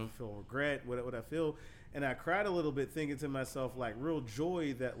 Would I feel regret? Would I feel? And I cried a little bit, thinking to myself, like, real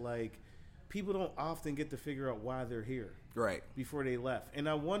joy that like people don't often get to figure out why they're here Right. before they left. And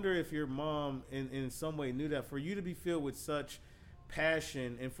I wonder if your mom in some way knew that. For you to be filled with such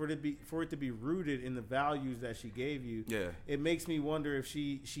passion and for it to be rooted in the values that she gave you, it makes me wonder if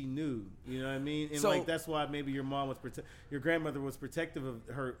she knew, you know what I mean? And So, like that's why maybe your mom was your grandmother was protective of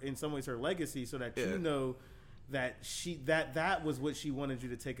her, in some ways, her legacy, so that you know that was what she wanted you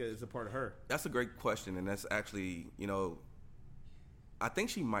to take as a part of her? That's a great question, and that's actually, I think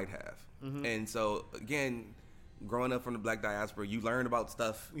she might have. Mm-hmm. And so again, growing up from the Black diaspora, you learn about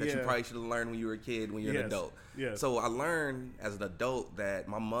stuff that you probably should have learned when you were a kid, when you're an adult. Yes. So I learned as an adult that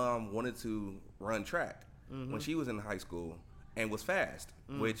my mom wanted to run track when she was in high school and was fast,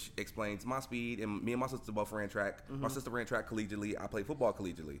 which explains my speed. And me and my sister both ran track. My sister ran track collegiately. I played football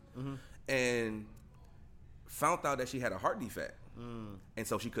collegiately. And found out that she had a heart defect. And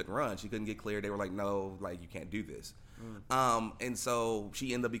so she couldn't run. She couldn't get cleared. They were like, no, like, you can't do this. And so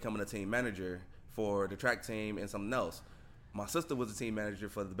she ended up becoming a team manager for the track team and something else. My sister was a team manager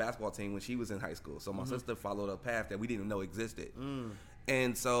for the basketball team when she was in high school. So my sister followed a path that we didn't even know existed.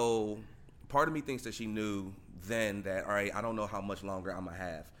 And so part of me thinks that she knew then that, all right, I don't know how much longer I'm going to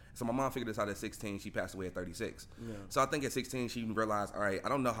have. So my mom figured this out at 16. She passed away at 36. Yeah. So I think at 16 she realized, all right, I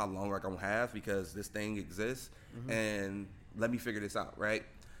don't know how long I'm going to have because this thing exists, and let me figure this out, right?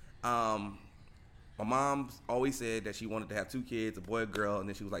 My mom always said that she wanted to have 2 kids, a boy, a girl, and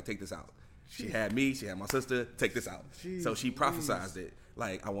then she was like, take this out. She had me, she had my sister, take this out. So she prophesized it.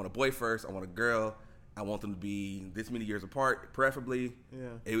 Like, I want a boy first, I want a girl, I want them to be this many years apart, preferably. Yeah.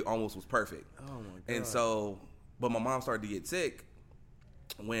 It almost was perfect. Oh, my God. And so, but my mom started to get sick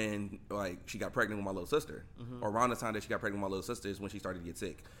when, like, she got pregnant with my little sister. Or around the time that she got pregnant with my little sister is when she started to get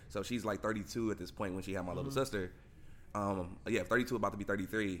sick. So she's like 32 at this point when she had my little sister. 32, about to be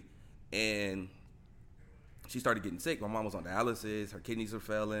 33. And she started getting sick. My mom was on dialysis. Her kidneys were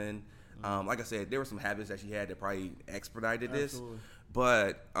failing. Like I said, there were some habits that she had that probably expedited this.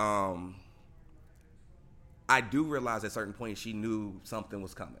 But I do realize at certain points she knew something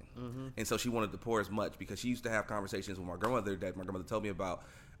was coming. And so she wanted to pour as much because she used to have conversations with my grandmother that my grandmother told me about.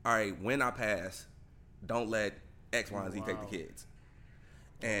 All right, when I pass, don't let X, Y, and Z take the kids.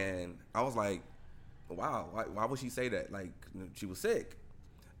 And I was like, wow, why would she say that? Like, she was sick.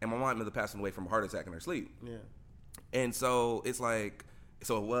 And my mom ended up passing away from a heart attack in her sleep. Yeah. And so it's like,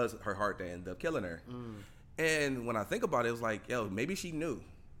 so it was her heart that ended up killing her. And when I think about it, it was like, yo, maybe she knew.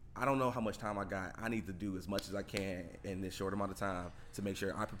 I don't know how much time I got. I need to do as much as I can in this short amount of time to make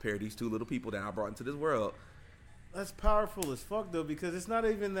sure I prepare these 2 little people that I brought into this world. That's powerful as fuck, though, because it's not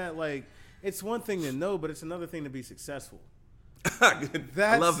even that, like, it's one thing to know, but it's another thing to be successful.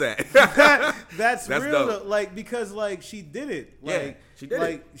 I love that. That's real, though. Like, because, like, she did it. Like, she did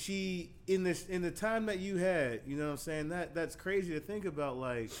like, it. She, in the time that you had, you know what I'm saying? That's crazy to think about,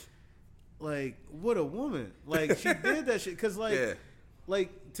 like, what a woman. Like, she did that shit. Because, like,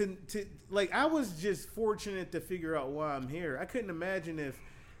 like, I was just fortunate to figure out why I'm here. I couldn't imagine if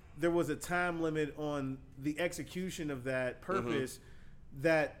there was a time limit on the execution of that purpose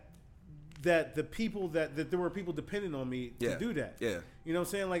that the people that there were people depending on me to do that. Yeah. You know what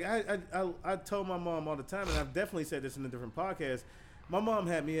I'm saying? Like, I told my mom all the time, and I've definitely said this in a different podcast. My mom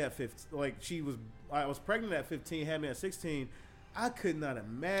had me at 15. Like, I was pregnant at 15, had me at 16. I could not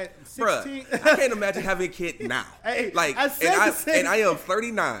imagine 16. Bruh, I can't imagine having a kid now. Hey, like, I am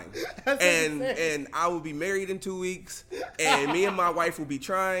 39, and I will be married in 2 weeks, and me and my wife will be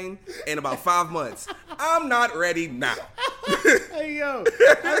trying in about 5 months. I'm not ready now. Hey, yo,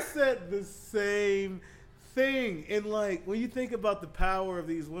 I said the same thing. And, like, when you think about the power of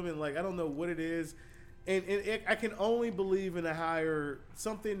these women, like, I don't know what it is, and I can only believe in a higher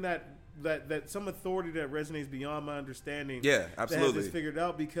something that some authority that resonates beyond my understanding. Yeah, absolutely. That has this figured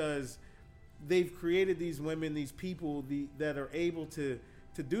out because they've created these women, these people that are able to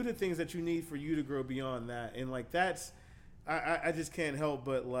do the things that you need for you to grow beyond that. And, like, that's I just can't help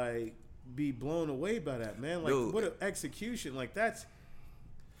but, like, be blown away by that, man. Like, dude, what an execution. Like, that's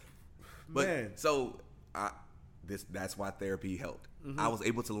man. So that's why therapy helped. I was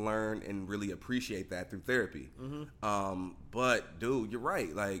able to learn and really appreciate that through therapy. But dude, you're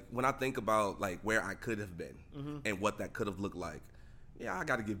right. Like, when I think about, like, where I could have been and what that could have looked like, yeah, I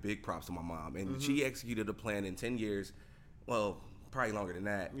got to give big props to my mom. And she executed a plan in 10 years. Well, probably longer than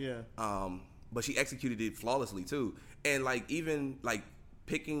that. Yeah. But she executed it flawlessly too. And, like, even, like,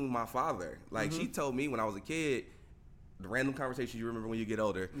 picking my father, like, she told me when I was a kid, the random conversations you remember when you get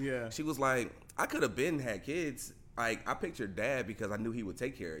older. Yeah. She was like, I could have had kids. Like, I picked your dad because I knew he would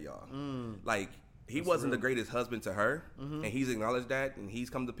take care of y'all. Like, he wasn't the greatest husband to her, and he's acknowledged that, and he's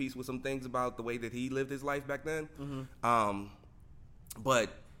come to peace with some things about the way that he lived his life back then. But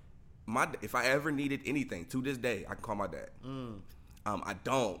if I ever needed anything, to this day, I can call my dad. I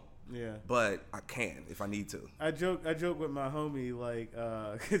don't. Yeah. But I can if I need to. I joke with my homie, like,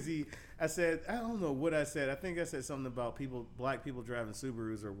 cause I said, I don't know what I said. I think I said something about black people driving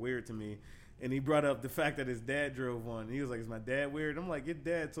Subarus are weird to me. And he brought up the fact that his dad drove one. And he was like, is my dad weird? I'm like, your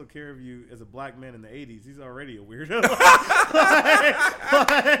dad took care of you as a black man in the 80s. He's already a weirdo.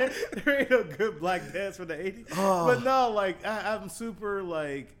 There ain't no good black dads for the 80s. Oh. But no, like, I'm super,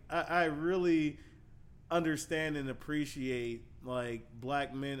 like, I really understand and appreciate, like,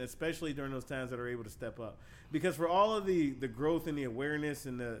 black men, especially during those times that are able to step up. Because for all of the growth and the awareness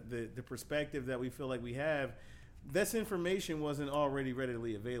and the perspective that we feel like we have, this information wasn't already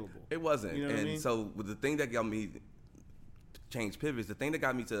readily available. It wasn't. You know what I mean? So the thing that got me change pivots, the thing that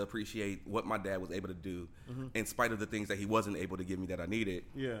got me to appreciate what my dad was able to do, in spite of the things that he wasn't able to give me that I needed,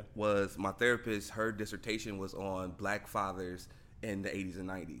 was my therapist. Her dissertation was on black fathers in the 80s and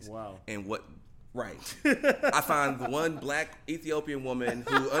 90s. Wow. And what, right. I found the one black Ethiopian woman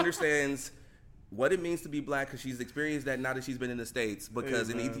who understands what it means to be black, because she's experienced that now that she's been in the States, because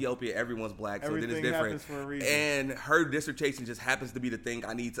in Ethiopia everyone's black, so then it's different. Happens for a reason. And her dissertation just happens to be the thing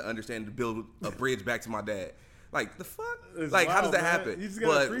I need to understand to build a bridge back to my dad. Like, the fuck? It's like, wild, how does that man. happen? You just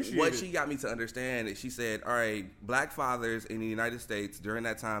gotta appreciate what it. she got me to understand is she said, all right, black fathers in the United States during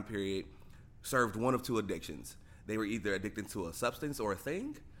that time period served one of two addictions. They were either addicted to a substance or a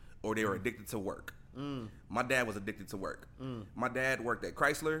thing, or they were addicted to work. My dad was addicted to work. My dad worked at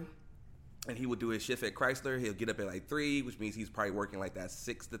Chrysler. And he would do his shift at Chrysler. He'll get up at like 3, which means he's probably working like that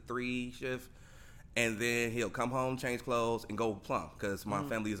 6 to 3 shift. And then he'll come home, change clothes, and go plumb, because my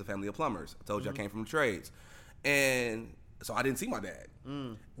family is a family of plumbers. I told you I came from the trades. And so I didn't see my dad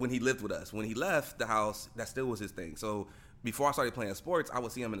when he lived with us. When he left the house, that still was his thing. So before I started playing sports, I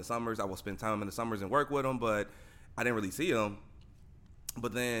would see him in the summers. I would spend time in the summers and work with him, but I didn't really see him.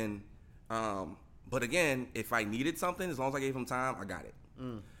 But then, but again, if I needed something, as long as I gave him time, I got it.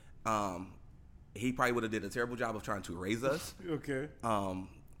 He probably would have did a terrible job of trying to raise us. Okay.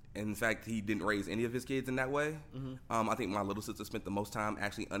 In fact, he didn't raise any of his kids in that way. I think my little sister spent the most time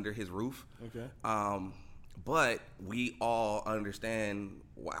actually under his roof. Okay. But we all understand.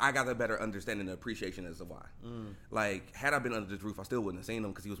 I got a better understanding and appreciation as to why. Like, had I been under this roof, I still wouldn't have seen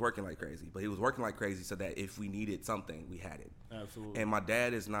him, because he was working like crazy. But he was working like crazy so that if we needed something, we had it. Absolutely. And my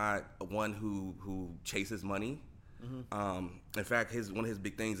dad is not one who chases money. In fact, one of his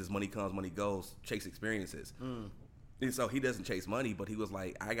big things is money comes, money goes, chase experiences. And so he doesn't chase money, but he was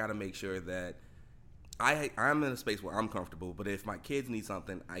like, I got to make sure that I'm in a space where I'm comfortable, but if my kids need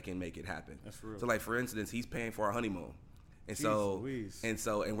something, I can make it happen. That's real. So, like, for instance, he's paying for our honeymoon. And Jeez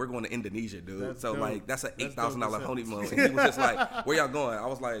so, and we're going to Indonesia, dude. That's so, dope. like, that's an That's $8,000 dope. honeymoon. And he was just like, where y'all going? I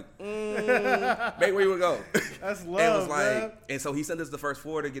was like, babe, where you want to go? That's love, And was like, man. and so he sent us the first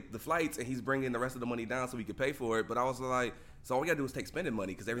 4 to get the flights, and he's bringing the rest of the money down so we could pay for it. But I was like, so all we got to do is take spending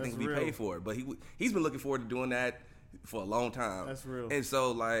money, because everything That's will be real. paid for. But he's been looking forward to doing that for a long time. That's real. And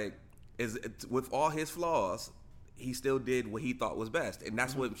so, like, with all his flaws, he still did what he thought was best. And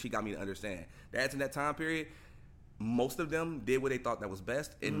that's what she got me to understand. Dads in that time period, most of them did what they thought that was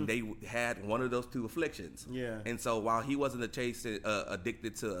best, and they had one of those 2 afflictions. Yeah. And so while he wasn't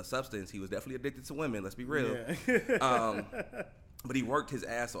addicted to a substance, he was definitely addicted to women, let's be real. Yeah. But he worked his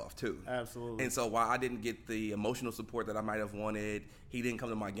ass off, too. Absolutely. And so while I didn't get the emotional support that I might have wanted, he didn't come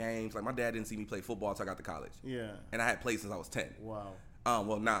to my games. Like, my dad didn't see me play football until I got to college. Yeah. And I had played since I was 10. Wow.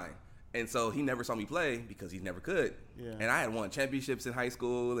 Well, 9. And so he never saw me play because he never could. Yeah. And I had won championships in high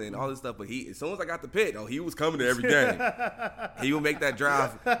school and all this stuff. But as soon as I got the pit, he was coming to every game. He would make that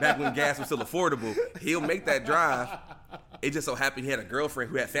drive back when gas was still affordable. He'll make that drive. It just so happened he had a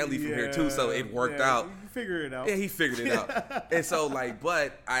girlfriend who had family from here too, so it worked out. You figured it out. Yeah, he figured it out. And so, like,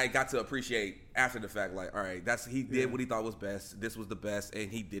 but I got to appreciate after the fact, like, all right, he did what he thought was best. This was the best, and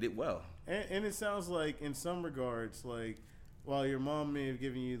he did it well. And it sounds like, in some regards, like, while your mom may have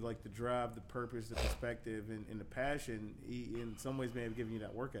given you, like, the drive, the purpose, the perspective, and the passion, he, in some ways, may have given you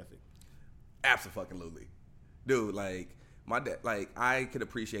that work ethic. Absolutely. Dude, like, my dad, like, I could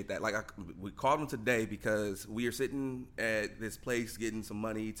appreciate that. Like, we called him today because we are sitting at this place getting some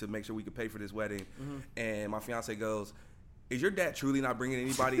money to make sure we could pay for this wedding. And my fiance goes, is your dad truly not bringing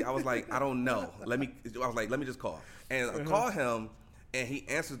anybody? I was like, I don't know. Let me just call. And I call him, and he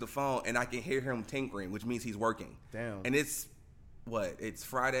answers the phone, and I can hear him tinkering, which means he's working. Damn. And it's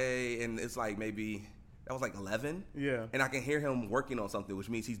Friday, and it's like maybe, that was like 11. Yeah. And I can hear him working on something, which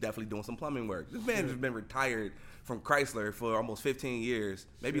means he's definitely doing some plumbing work. This man has been retired from Chrysler for almost 15 years,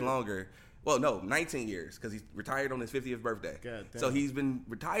 maybe longer. Well, no, 19 years, because he's retired on his 50th birthday. God damn. So he's been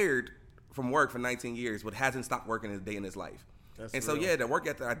retired from work for 19 years, but hasn't stopped working a day in his life. That's and real. So, yeah, the work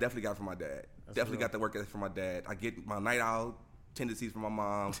ethic I definitely got from my dad. That's Definitely real. got the work ethic from my dad. I get my night out tendencies from my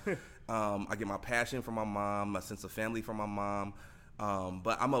mom. I get my passion from my mom, my sense of family from my mom.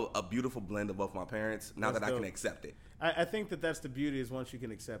 But I'm a beautiful blend of both my parents now that I can accept it. I think that's the beauty is once you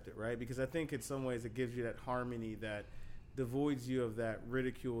can accept it, right? Because I think in some ways it gives you that harmony that devoids you of that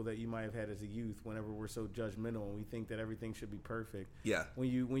ridicule that you might have had as a youth whenever we're so judgmental and we think that everything should be perfect. Yeah. When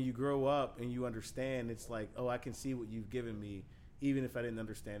you grow up and you understand, it's like, oh, I can see what you've given me, even if I didn't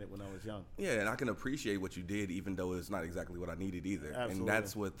understand it when I was young. Yeah, and I can appreciate what you did, even though it's not exactly what I needed either. Absolutely. And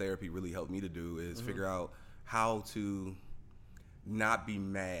that's what therapy really helped me to do is figure out how to not be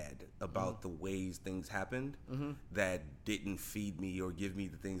mad about the ways things happened that didn't feed me or give me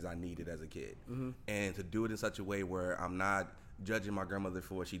the things I needed as a kid. And to do it in such a way where I'm not judging my grandmother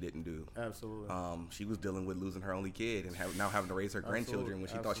for what she didn't do. Absolutely. She was dealing with losing her only kid and now having to raise her grandchildren when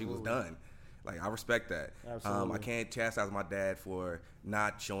she thought she was done. Like, I respect that. I can't chastise my dad for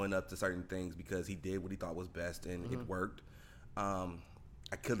not showing up to certain things because he did what he thought was best and it worked.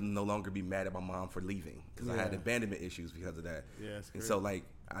 I could no longer be mad at my mom for leaving because I had abandonment issues because of that. Yeah, and so, like,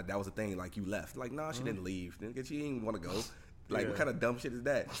 that was the thing. Like, you left. Like, nah, she didn't leave. She didn't want to go. Like, what kind of dumb shit is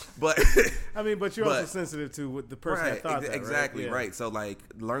that? But I mean, but you're also sensitive to what the person that thought that, exactly, right? right. So, like,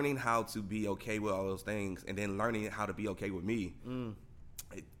 learning how to be okay with all those things and then learning how to be okay with me.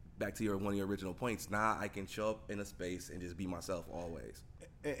 Back to one of your original points. Now I can show up in a space and just be myself always.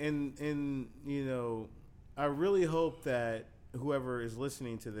 And you know, I really hope that whoever is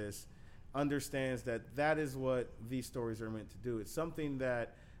listening to this understands that is what these stories are meant to do. It's something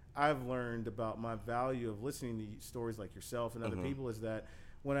that I've learned about my value of listening to stories like yourself and other people is that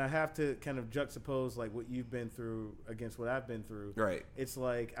when I have to kind of juxtapose like what you've been through against what I've been through, right? It's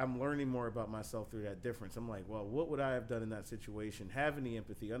like I'm learning more about myself through that difference. I'm like, well, what would I have done in that situation? Having the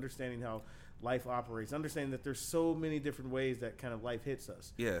empathy, understanding how life operates, understanding that there's so many different ways that kind of life hits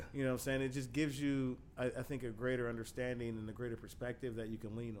us. Yeah. You know what I'm saying? It just gives you, I think, a greater understanding and a greater perspective that you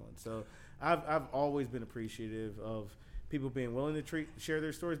can lean on. So I've always been appreciative of people being willing to share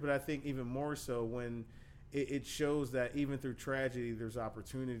their stories, but I think even more so when it shows that even through tragedy, there's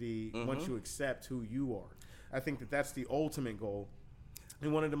opportunity once you accept who you are. I think that's the ultimate goal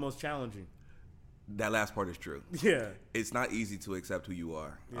and one of the most challenging. That last part is true. Yeah. It's not easy to accept who you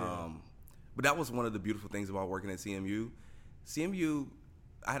are. Yeah. But that was one of the beautiful things about working at CMU. CMU,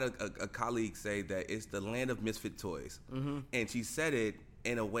 I had a colleague say that it's the land of misfit toys. And she said it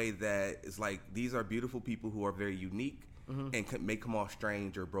in a way that is like, these are beautiful people who are very unique and may come off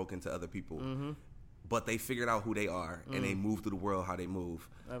strange or broken to other people. But they figured out who they are and they move through the world how they move.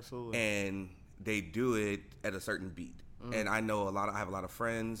 Absolutely. And they do it at a certain beat. And I know I have a lot of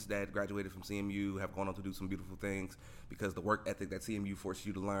friends that graduated from CMU, have gone on to do some beautiful things because the work ethic that CMU forces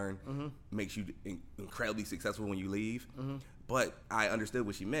you to learn makes you incredibly successful when you leave. But I understood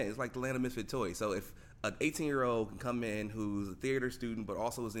what she meant. It's like the land of misfit toys. So if an 18-year-old can come in who's a theater student but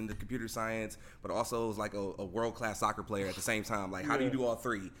also is into computer science but also is like a world-class soccer player at the same time, like how do you do all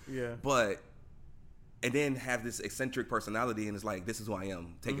three? Yeah. And then have this eccentric personality and it's like, this is who I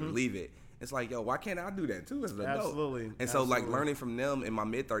am, take it or leave it. It's like, yo, why can't I do that too as an adult? Absolutely. And so like learning from them in my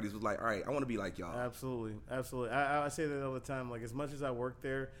mid-30s was like, all right, I want to be like y'all. Absolutely. I say that all the time. Like as much as I work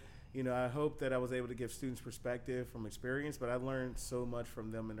there, you know, I hope that I was able to give students perspective from experience, but I learned so much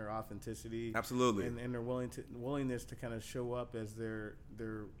from them and their authenticity. Absolutely. And their willingness to kind of show up as their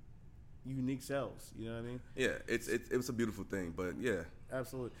unique selves. You know what I mean? Yeah, it was a beautiful thing, but yeah.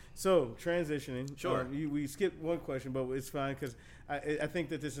 Absolutely. So transitioning. Sure. We skipped one question, but it's fine because I think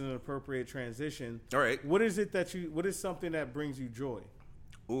that this is an appropriate transition. All right. What is it what is something that brings you joy?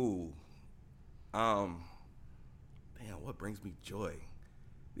 Ooh. Damn, what brings me joy?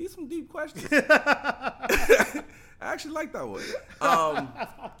 These are some deep questions. I actually like that one.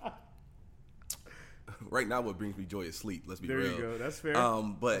 Right now, what brings me joy is sleep. Let's be real. There you go. That's fair.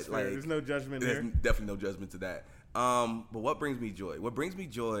 But that's like, fair. There's no judgment there. There's definitely no judgment to that. But what brings me joy? What brings me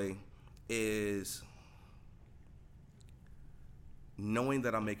joy is knowing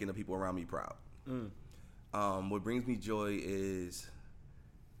that I'm making the people around me proud. What brings me joy is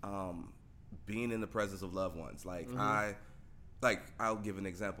being in the presence of loved ones. Like I'll give an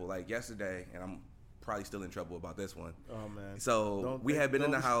example. Like yesterday, and I'm probably still in trouble about this one. Oh man! So we had been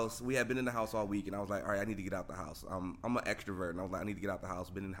in the house. We had been in the house all week, and I was like, all right, I need to get out the house. I'm an extrovert, and I was like, I need to get out the house.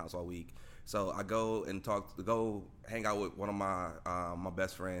 Been in the house all week, so I go and go hang out with one of my my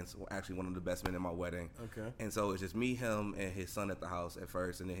best friends. Actually, one of the best men in my wedding. Okay. And so it's just me, him, and his son at the house at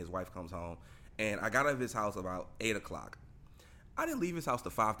first, and then his wife comes home. And I got out of his house about 8:00. I didn't leave his house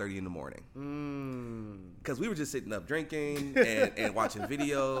till 5:30 in the morning. Because we were just sitting up drinking and watching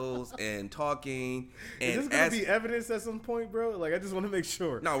videos and talking. And is this going to be evidence at some point, bro? Like, I just want to make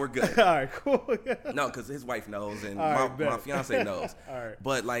sure. No, we're good. All right, cool. No, because his wife knows and Right, my fiance knows. All right.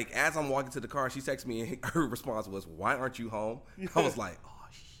 But, like, as I'm walking to the car, she texted me and her response was, "Why aren't you home?" I was like, oh,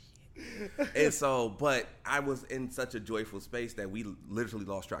 shit. And so, but I was in such a joyful space that we literally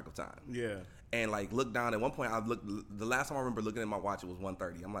lost track of time. Yeah. And like looked down. At one point, the last time I remember looking at my watch, it was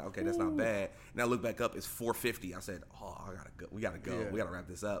 1:30. I'm like, okay, that's not bad. And I look back up, it's 4:50. I said, oh, I gotta go. We gotta go. Yeah. We gotta wrap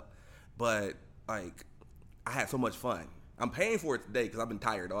this up. But like, I had so much fun. I'm paying for it today because I've been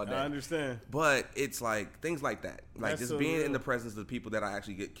tired all day. I understand. But it's like things like that, like That's just so being real. in the presence of the people that I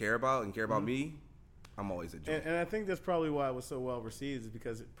actually care about and care about me. I'm always enjoying. And I think that's probably why it was so well received, is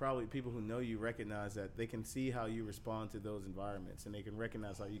because probably people who know you recognize that they can see how you respond to those environments, and they can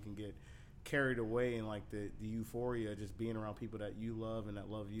recognize how you can get carried away in like the euphoria just being around people that you love and that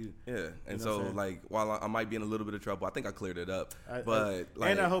love you. Yeah, and You know what I'm so saying? like while I might be in a little bit of trouble, I think I cleared it up. Like,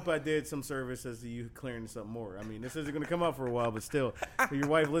 and I hope I did some service as to you clearing this up more. I mean, this isn't going to come out for a while, but still, if your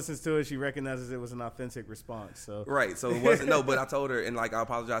wife listens to it, she recognizes it was an authentic response. So right, so it wasn't no, but I told her and like I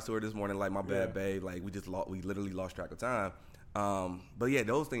apologized to her this morning, like my bad, Yeah. babe. Like we literally lost track of time. But yeah,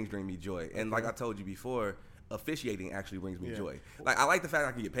 those things bring me joy, and like I told you before, officiating actually brings me Yeah. joy. Like I like the fact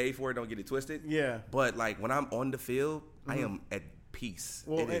I can get paid for it, don't get it twisted. Yeah. But like when I'm on the field, I am at peace.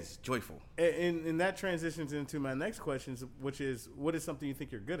 Well, It is joyful. And that transitions into my next question, which is, what is something you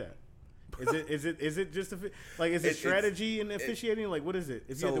think you're good at? Is it just like is it strategy and officiating? Like what is it?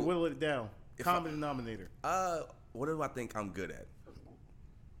 If you had to So, whittle it down, if common denominator What do I think I'm good at?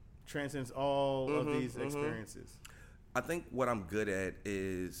 transcends all of these experiences. I think what I'm good at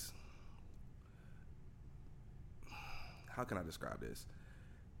is, how can I describe this?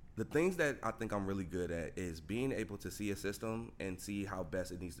 The things that I think I'm really good at is being able to see a system and see how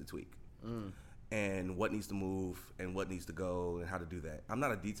best it needs to tweak. And what needs to move and what needs to go and how to do that. I'm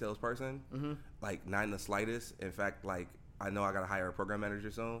not a details person, like not in the slightest. In fact, like I know I got to hire a program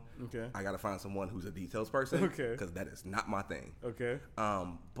manager soon. Okay. I got to find someone who's a details person. Okay. Because that is not my thing. Okay.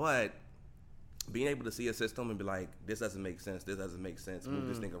 But being able to see a system and be like, this doesn't make sense, move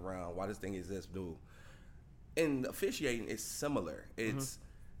this thing around, why this thing exists, do. And officiating is similar. It's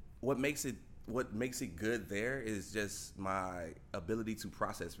what makes it good there is just my ability to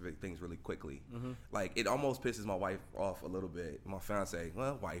process things really quickly. Like it almost pisses my wife off a little bit. My fiance,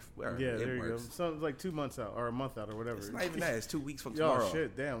 well, wife, whatever, Yeah, it there you works. go. Sounds like 2 months out or a month out or whatever. It's not even that. It's 2 weeks from tomorrow. Oh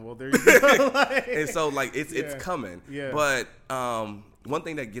shit! Damn. Well, there you go. And so like it's Yeah. coming. Yeah. But one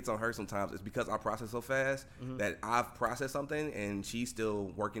thing that gets on her sometimes is because I process so fast that I've processed something and she's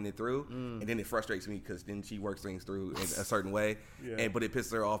still working it through, and then it frustrates me because then she works things through in a certain way, Yeah. but it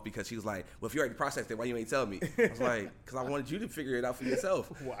pisses her off because she's like, well, if you already processed it, why you ain't tell me? I was like, because I wanted you to figure it out for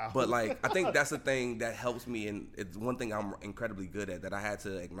yourself. Wow. But like I think that's the thing that helps me, and it's one thing I'm incredibly good at that I had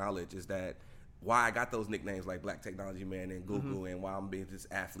to acknowledge is that why I got those nicknames like Black Technology Man and Google, and why I'm being this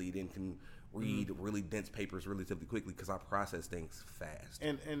athlete and can read really dense papers relatively quickly because I process things fast.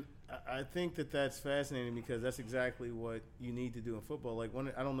 And I think that's fascinating because that's exactly what you need to do in football. Like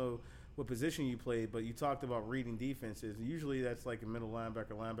I don't know what position you played, but you talked about reading defenses. Usually that's like a middle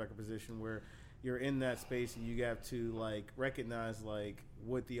linebacker position where you're in that space and you have to like recognize like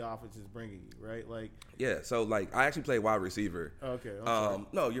what the offense is bringing you, right? Like Yeah, so like I actually played wide receiver. Okay, I'm sorry.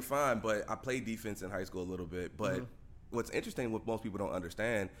 No, you're fine, but I played defense in high school a little bit. But what's interesting, what most people don't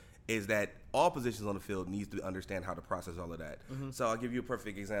understand, is that all positions on the field needs to understand how to process all of that. So I'll give you a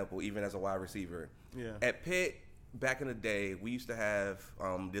perfect example, even as a wide receiver. Yeah. At Pitt, back in the day, we used to have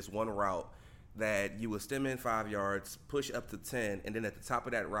this one route that you would stem in 5 yards, push up to 10, and then at the top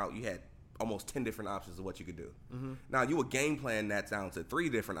of that route, you had almost 10 different options of what you could do. Now, you would game plan that down to 3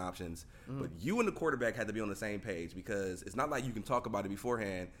 different options, but you and the quarterback had to be on the same page because it's not like you can talk about it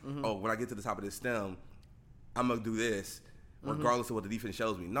beforehand. Oh, when I get to the top of this stem, I'm going to do this regardless of what the defense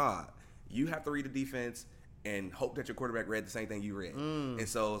shows me. Nah, you have to read the defense and hope that your quarterback read the same thing you read. And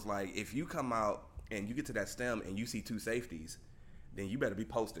so it's like if you come out and you get to that stem and you see 2 safeties, then you better be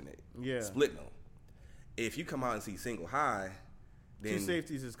posting it, splitting them. If you come out and see single high, then 2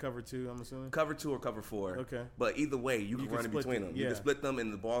 safeties is cover 2, I'm assuming. cover 2 or cover 4. Okay. But either way, you can run in split between them, them. You yeah. can split them,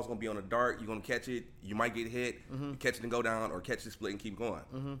 and the ball's going to be on a dart. You're going to catch it. You might get hit. You catch it and go down, or catch the split and keep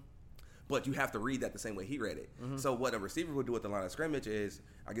going. But you have to read that the same way he read it. So what a receiver would do at the line of scrimmage is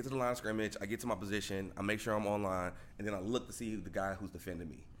I get to the line of scrimmage, I get to my position, I make sure I'm online, and then I look to see the guy who's defending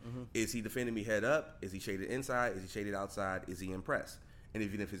me. Is he defending me head up? Is he shaded inside? Is he shaded outside? Is he impressed? And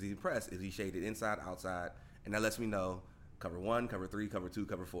even if he's impressed, is he shaded inside, outside? And that lets me know cover 1, cover 3, cover 2,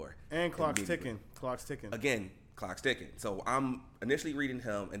 cover 4. And clock's ticking. Clock's ticking. Again, clock's ticking. So I'm initially reading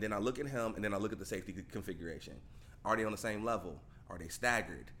him, and then I look at him, and then I look at the safety configuration. Are they on the same level? Are they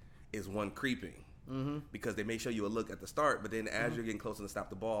staggered? Is one creeping? Mm-hmm. Because they may show you a look at the start, but then as you're getting closer to stop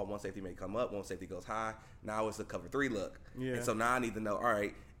the ball, one safety may come up, one safety goes high. Now it's a cover 3 look. Yeah. And so now I need to know, all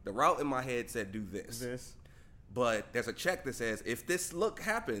right, the route in my head said do this. But there's a check that says if this look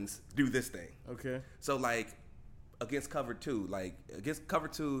happens, do this thing. Okay. So like against cover 2,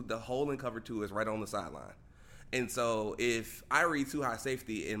 the hole in cover 2 is right on the sideline. And so if I read too high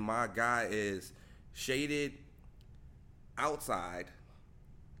safety and my guy is shaded outside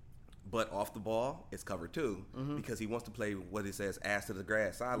but off the ball, it's cover 2 because he wants to play what it says ass to the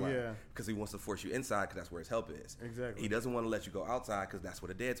grass sideline because he wants to force you inside because that's where his help is. Exactly. He doesn't want to let you go outside because that's where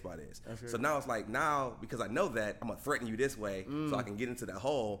the dead spot is. So now it's like, because I know that, I'm going to threaten you this way so I can get into that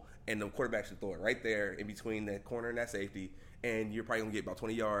hole, and the quarterback should throw it right there in between that corner and that safety, and you're probably going to get about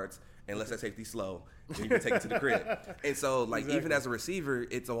 20 yards unless that safety's slow, and you can take it to the crib. And so, like, even as a receiver,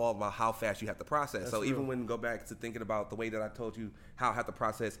 it's all about how fast you have to process. That's so even when we go back to thinking about the way that I told you how I have to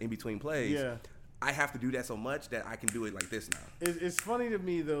process in between plays, I have to do that so much that I can do it like this now. It's funny to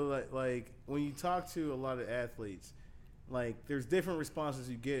me, though, like when you talk to a lot of athletes, like, there's different responses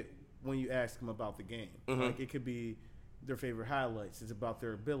you get when you ask them about the game. Like, it could be their favorite highlights. It's about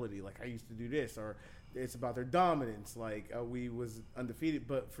their ability. Like, I used to do this, or it's about their dominance. Like, we was undefeated.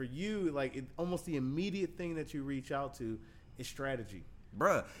 But for you, like, almost the immediate thing that you reach out to is strategy.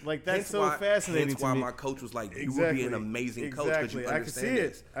 Bruh. Like, that's so fascinating to me. That's why my coach was like, you would be an amazing coach because you understand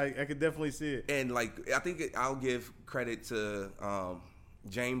this. I could see it. I could definitely see it. And, like, I think I'll give credit to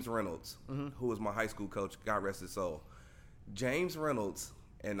James Reynolds, who was my high school coach, God rest his soul. James Reynolds,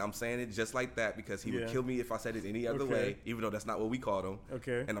 and I'm saying it just like that because he would kill me if I said it any other way, even though that's not what we called him.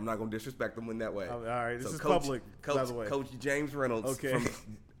 Okay. And I'm not going to disrespect him in that way. All right. This is public, by the way. Coach James Reynolds from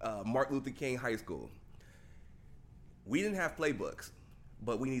Martin Luther King High School. We didn't have playbooks,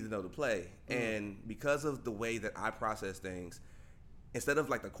 but we need to know the play. And because of the way that I process things, instead of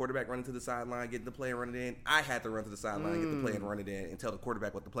like the quarterback running to the sideline, getting the play and running in, I had to run to the sideline, get the play and run it in, and tell the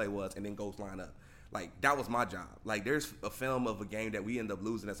quarterback what the play was, and then go line up. Like, that was my job. Like, there's a film of a game that we end up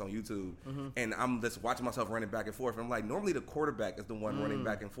losing that's on YouTube, and I'm just watching myself running back and forth. And I'm like, normally the quarterback is the one running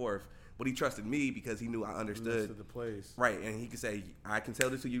back and forth, but he trusted me because he knew I understood the plays. Right, and he could say, I can tell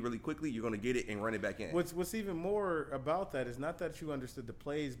this to you really quickly, you're going to get it and run it back in. What's even more about that is not that you understood the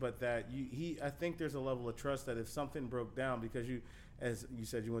plays, but that I think there's a level of trust that if something broke down, because you, as you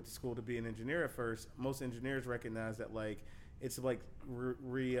said, you went to school to be an engineer at first, most engineers recognize that, like, it's like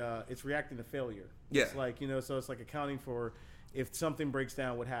it's reacting to failure. Yeah. It's like, so it's like accounting for if something breaks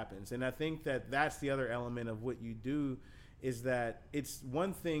down, what happens. And I think that that's the other element of what you do is that it's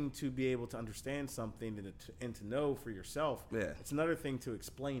one thing to be able to understand something and to know for yourself. Yeah. It's another thing to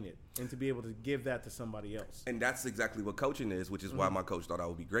explain it and to be able to give that to somebody else. And that's exactly what coaching is, which is why my coach thought I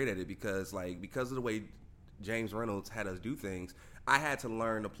would be great at it because of the way James Reynolds had us do things, I had to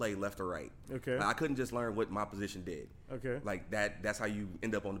learn to play left or right. Okay. Like, I couldn't just learn what my position did. Okay. Like that's how you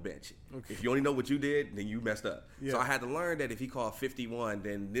end up on the bench. Okay. If you only know what you did, then you messed up. Yeah. So I had to learn that if he called 51,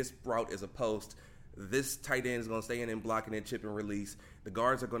 then this route is a post. This tight end is going to stay in and block and then chip and release. The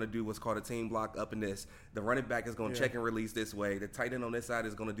guards are going to do what's called a team block up in this. The running back is going to check and release this way. The tight end on this side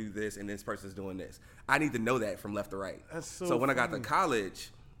is going to do this, and this person's doing this. I need to know that from left to right. That's so when I got to college,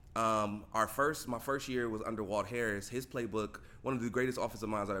 my first year was under Walt Harris. His playbook, one of the greatest offensive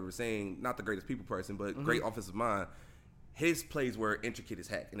minds I've ever seen. Not the greatest people person, but great offensive mind. His plays were intricate as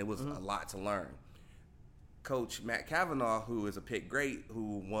heck, and it was a lot to learn. Coach Matt Cavanaugh, who is a Pitt great,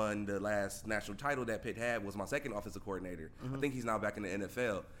 who won the last national title that Pitt had, was my second offensive coordinator. I think he's now back in the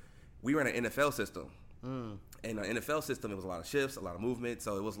NFL. We ran an NFL system. And the NFL system, it was a lot of shifts, a lot of movement.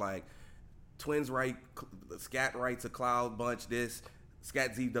 So it was like twins right, scat right to cloud bunch, this,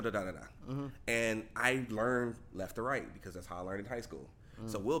 scat Z, da-da-da-da-da. And I learned left to right because that's how I learned in high school.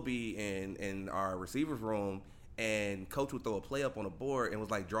 So we'll be in our receivers room, and coach would throw a play up on a board and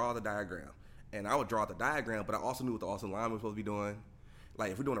was like, draw the diagram. And I would draw the diagram, but I also knew what the offensive line was supposed to be doing.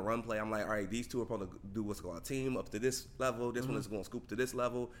 Like, if we're doing a run play, I'm like, all right, these two are supposed to do what's called a team up to this level. This one is going to scoop to this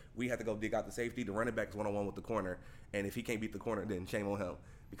level. We have to go dig out the safety. The running back is one-on-one with the corner. And if he can't beat the corner, then shame on him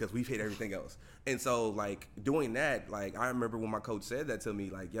because we've hit everything else. And so, like, doing that, like, I remember when my coach said that to me,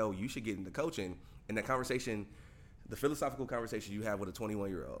 like, yo, you should get into coaching. And that conversation, the philosophical conversation you have with a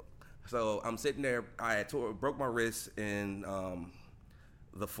 21-year-old. So I'm sitting there. I had broke my wrist in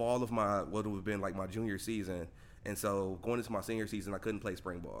the fall of what would have been like my junior season. And so going into my senior season, I couldn't play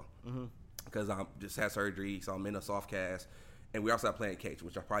spring ball because I just had surgery. So I'm in a soft cast. And we also had playing catch,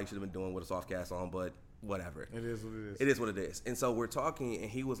 which I probably should have been doing with a soft cast on, but whatever. It is what it is. It is what it is. And so we're talking, and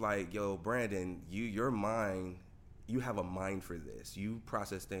he was like, "Yo, Branden, your mind, you have a mind for this. You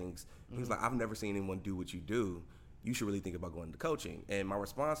process things." He was like, "I've never seen anyone do what you do. You should really think about going into coaching." And my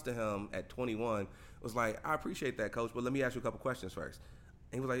response to him at 21 was like, "I appreciate that, coach, but let me ask you a couple questions first."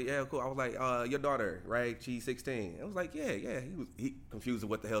 And he was like, "Yeah, cool." I was like, "Your daughter, right? She's 16." I was like, "Yeah." He confused with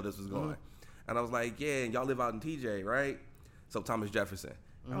what the hell this was going. And I was like, "Yeah, and y'all live out in TJ, right?" So Thomas Jefferson.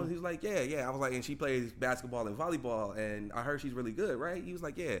 He was like, yeah. I was like, "And she plays basketball and volleyball, and I heard she's really good, right?" He was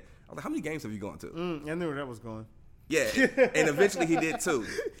like, "Yeah." I was like, "How many games have you gone to?" I knew where that was going. Yeah, and eventually he did too,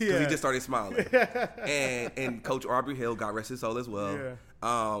 because he Yeah. just started smiling. And Coach Aubrey Hill, God rest his soul as well.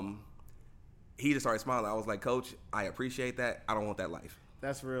 Yeah. He just started smiling. I was like, "Coach, I appreciate that. I don't want that life."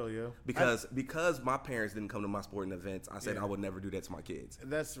 That's real, yo. Because my parents didn't come to my sporting events, I said I would never do that to my kids.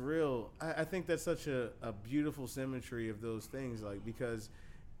 That's real. I think that's such a beautiful symmetry of those things, like, because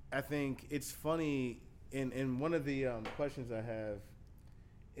I think it's funny. In one of the questions I have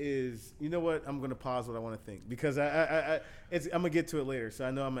is, you know what? I'm going to pause what I want to think, because I'm going to get to it later. So I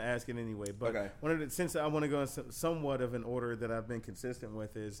know I'm going to ask it anyway. But Okay. Since I want to go in somewhat of an order that I've been consistent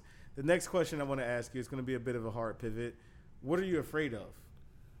with, is the next question I want to ask you is going to be a bit of a hard pivot. What are you afraid of?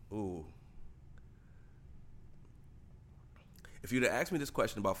 Ooh. If you'd have asked me this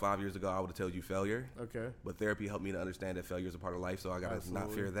question about 5 years ago, I would have told you failure. Okay. But therapy helped me to understand that failure is a part of life, so I got to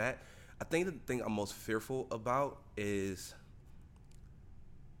not fear Absolutely. that. I think the thing I'm most fearful about is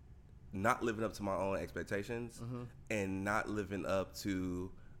not living up to my own expectations and not living up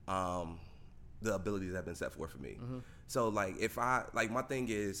to the abilities that have been set forth for me. So, like, my thing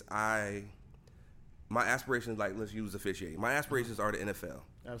is, my aspirations, like, let's use officiating. My aspirations are the NFL.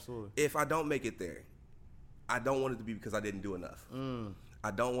 Absolutely. If I don't make it there, I don't want it to be because I didn't do enough. I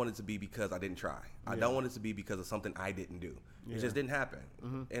don't want it to be because I didn't try. I don't want it to be because of something I didn't do. It just didn't happen.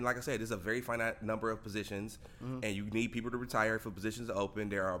 And like I said, there's a very finite number of positions, and you need people to retire for positions to open.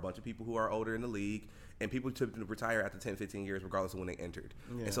 There are a bunch of people who are older in the league, and people typically retire after 10, 15 years regardless of when they entered.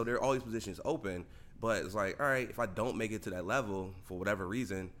 And so there are all these positions open, but it's like, all right, if I don't make it to that level for whatever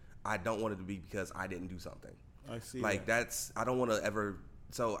reason, I don't want it to be because I didn't do something. I see. Like, I don't want to ever,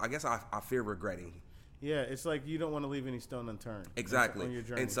 so I guess I fear regretting. Yeah, it's like you don't want to leave any stone unturned. Exactly. On your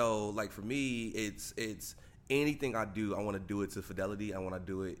journey. And so, like, for me, it's anything I do, I want to do it to fidelity. I want to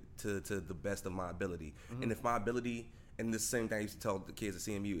do it to the best of my ability. And if my ability, and the same thing I used to tell the kids at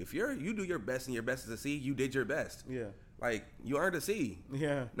CMU, if you do your best and your best is a C, you did your best. Yeah. Like, you earned a C.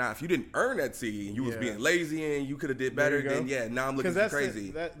 Yeah. Now, if you didn't earn that C and you was Yeah. being lazy and you could have did There better, you go. then yeah, now I'm looking Because crazy.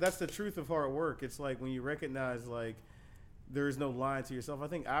 that's the truth of hard work. It's like when you recognize, like, there is no lying to yourself. I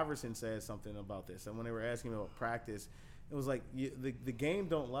think Iverson said something about this, and when they were asking him about practice, it was like the game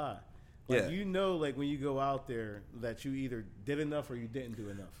don't lie. Like, Yeah. you know, like, when you go out there that you either did enough or you didn't do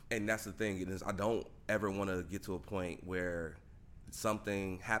enough. And that's the thing, is I don't ever want to get to a point where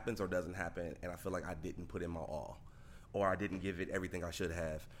something happens or doesn't happen and I feel like I didn't put in my all, or I didn't give it everything I should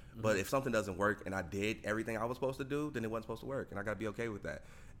have. But if something doesn't work and I did everything I was supposed to do, then it wasn't supposed to work, and I got to be okay with that.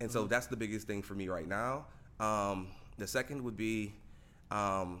 And so that's the biggest thing for me right now. The second would be,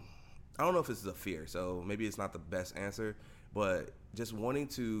 I don't know if this is a fear, so maybe it's not the best answer, but just wanting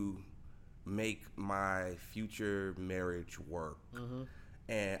to make my future marriage work.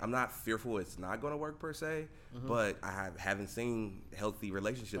 And I'm not fearful it's not going to work per se, but I haven't seen healthy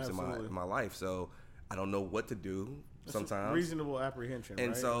relationships in my life, so I don't know what to do sometimes. Reasonable apprehension, And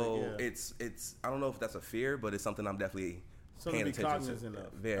right? so Like, yeah. it's I don't know if that's a fear, but it's something I'm definitely Something paying to be attention cognizant to.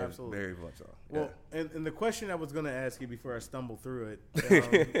 of. Very, Absolutely. very much so. Well, and the question I was going to ask you before I stumbled through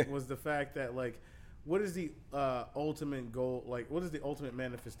it was the fact that, like, what is the ultimate goal? Like, what is the ultimate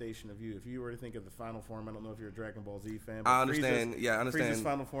manifestation of you? If you were to think of the Final Form, I don't know if you're a Dragon Ball Z fan. But I understand. I understand. Frieza's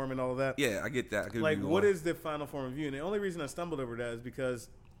Final Form and all of that. Yeah, I get that. I get Like, you what going. is the Final Form of you? And the only reason I stumbled over that is because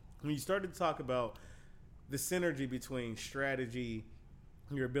when you started to talk about the synergy between strategy,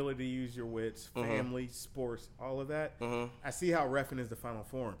 your ability to use your wits, family, sports, all of that, I see how reffing is the Final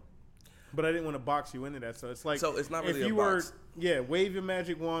Form. But I didn't want to box you into that. So it's like, So it's not really if a you box. wave your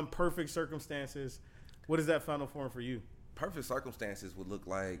magic wand, perfect circumstances. What is that Final Form for you? Perfect circumstances would look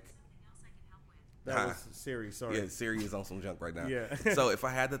like. That was Siri. Sorry. Yeah, Siri is on some junk right now. Yeah. So if I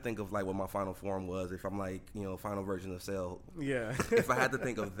had to think of like what my final form was, if I'm like, final version of Cell, Yeah. if I had to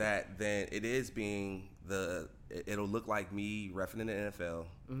think of that, then it is being it'll look like me reffing in the NFL.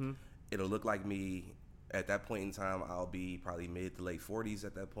 It'll look like me at that point in time. I'll be probably mid to late 40s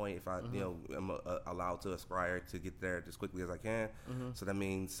at that point if I am allowed to aspire to get there as quickly as I can. So that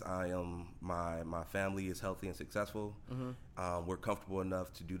means I am my family is healthy and successful. We're comfortable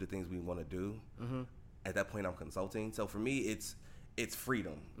enough to do the things we want to do. At that point, I'm consulting. So for me, it's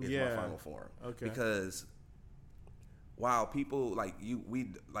freedom is my Yeah. final form. Okay. Because while people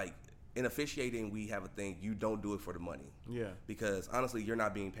in officiating, we have a thing, you don't do it for the money. Yeah. Because honestly, you're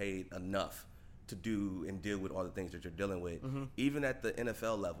not being paid enough to do and deal with all the things that you're dealing with, Mm-hmm. even at the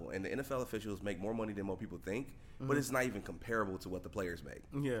NFL level. And the NFL officials make more money than more people think, Mm-hmm. but it's not even comparable to what the players make.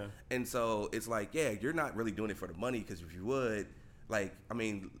 Yeah. And so it's like, yeah, you're not really doing it for the money, because if you would,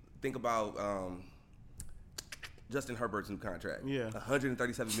 think about Justin Herbert's new contract. Yeah.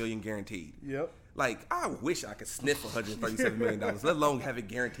 $137 million guaranteed. Yep. Like, I wish I could sniff $137 million, let alone have it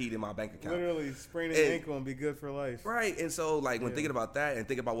guaranteed in my bank account. Literally sprain an ankle and be good for life. Right. And so, like, when thinking about that and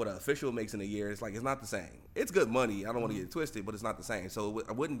thinking about what an official makes in a year, it's like, it's not the same. It's good money. I don't want to get it twisted, but it's not the same. So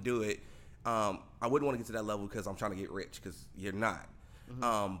I wouldn't do it. I wouldn't want to get to that level because I'm trying to get rich, because you're not.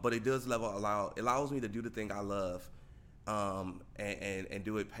 But it does allows me to do the thing I love, and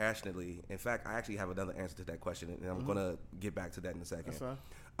do it passionately. In fact, I actually have another answer to that question, and I'm going to get back to that in a second. That's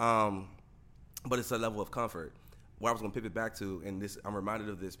fine. But it's a level of comfort. Where I was going to pivot back to, and this, I'm reminded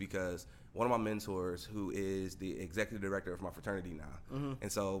of this because one of my mentors, who is the executive director of my fraternity now,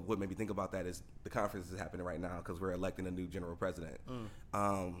 and so what made me think about that is the conference is happening right now because we're electing a new general president.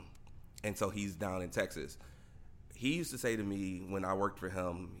 And so he's down in Texas. He used to say to me when I worked for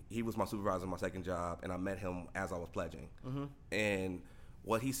him, he was my supervisor in my second job, and I met him as I was pledging. And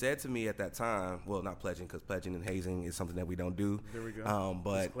what he said to me at that time, well, not pledging, because pledging and hazing is something that we don't do. There we go.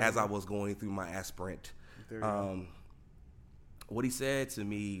 But Disclaimer. as I was going through my aspirant, There you go. what he said to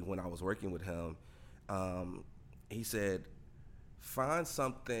me when I was working with him, he said, find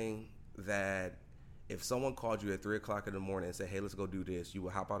something that if someone called you at 3 o'clock in the morning and said, hey, let's go do this, you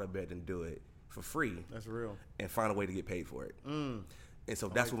would hop out of bed and do it for free. That's real. And find a way to get paid for it. And so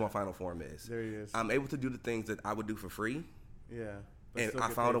that's what my final form is. There he is. I'm able to do the things that I would do for free. Yeah. But And still I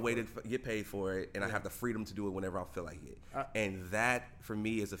get found a paid way for to it. get paid for it, and I have the freedom to do it whenever I feel like it. And that, for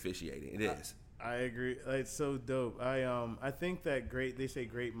me, is officiating. It is. I agree. It's so dope. I think that they say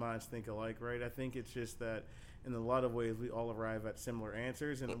great minds think alike, right? I think it's just that in a lot of ways we all arrive at similar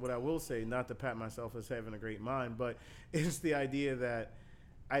answers. And what I will say, not to pat myself as having a great mind, but it's the idea that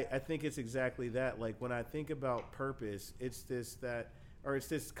I think it's exactly that. Like, when I think about purpose, it's this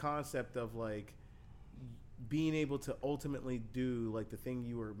concept of like being able to ultimately do like the thing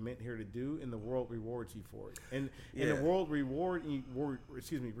you were meant here to do, and the world rewards you for it. And the world rewarding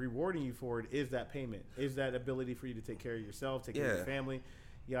you for it is that payment, is that ability for you to take care of yourself, take care of your family,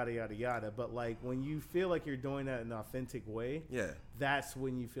 yada yada yada. But like when you feel like you're doing that in an authentic way, that's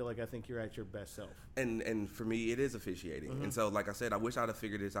when you feel like I think you're at your best self. And for me, it is officiating. And so, like I said, I wish I'd have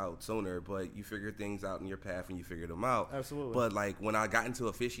figured this out sooner, but you figure things out in your path and you figure them out. Absolutely. But like when I got into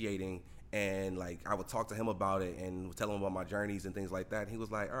officiating, and like I would talk to him about it and tell him about my journeys and things like that, and he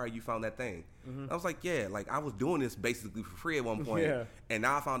was like, all right, you found that thing. I was like, yeah, like I was doing this basically for free at one point. And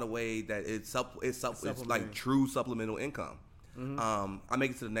now I found a way that it's like true supplemental income. I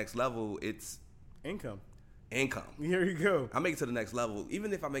make it to the next level, it's income. Here you go. I make it to the next level.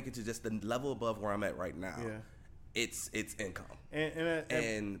 Even if I make it to just the level above where I'm at right now, it's income.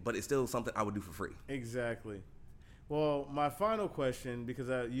 But it's still something I would do for free. Exactly. Well, my final question, because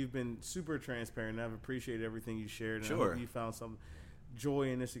you've been super transparent, and I've appreciated everything you shared, and I hope you found some joy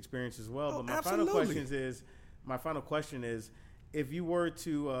in this experience as well. But my final question is, if you were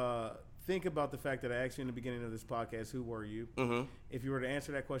to think about the fact that I asked you in the beginning of this podcast, who were you? If you were to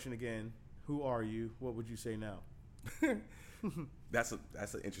answer that question again, who are you? What would you say now? That's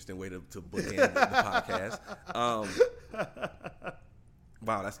an interesting way to bookend the podcast.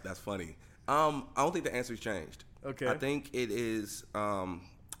 Wow, that's funny. I don't think the answer's changed. Okay. I think it is. I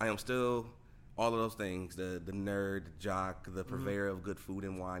am still all of those things: the nerd, the jock, the purveyor of good food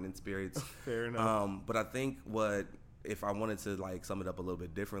and wine and spirits. Fair enough. But I think if I wanted to like sum it up a little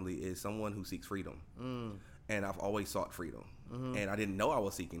bit differently, is someone who seeks freedom. And I've always sought freedom, and I didn't know I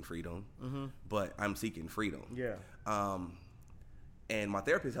was seeking freedom, but I'm seeking freedom. Yeah. And my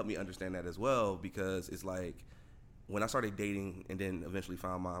therapist helped me understand that as well, because it's like when I started dating and then eventually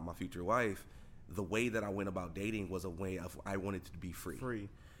found my future wife, the way that I went about dating was a way of I wanted to be free.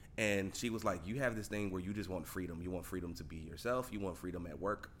 And she was like, you have this thing where you just want freedom. You want freedom to be yourself. You want freedom at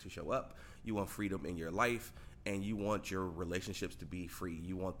work to show up. You want freedom in your life. And you want your relationships to be free.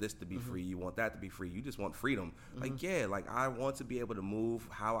 You want this to be free. You want that to be free. You just want freedom. Like I want to be able to move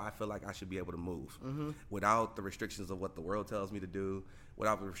how I feel like I should be able to move without the restrictions of what the world tells me to do,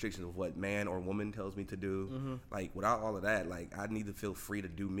 without the restrictions of what man or woman tells me to do. Like without all of that, like I need to feel free to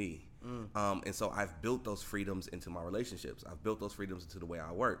do me. And so I've built those freedoms into my relationships. I've built those freedoms into the way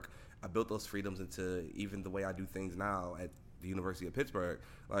I work. I built those freedoms into even the way I do things now at the University of Pittsburgh.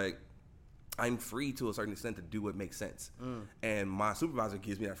 Like I'm free to a certain extent to do what makes sense. And my supervisor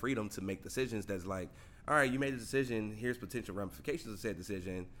gives me that freedom to make decisions that's like, all right, you made a decision. Here's potential ramifications of said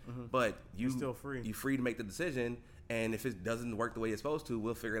decision, but you're still free. You're free to make the decision, and if it doesn't work the way it's supposed to,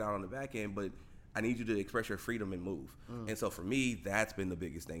 we'll figure it out on the back end. But I need you to express your freedom and move. And so for me, that's been the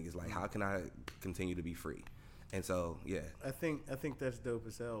biggest thing. Is like, how can I continue to be free? And so, yeah. I think that's dope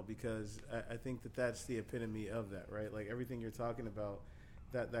as hell because I think that's the epitome of that, right? Like everything you're talking about,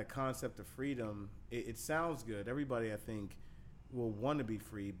 that concept of freedom, it sounds good. Everybody, I think, will want to be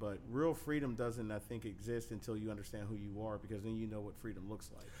free, but real freedom doesn't, I think, exist until you understand who you are, because then you know what freedom looks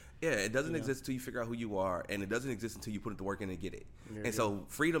like. Yeah, it doesn't exist until you figure out who you are, and it doesn't exist until you put the work in and get it. Yeah, and so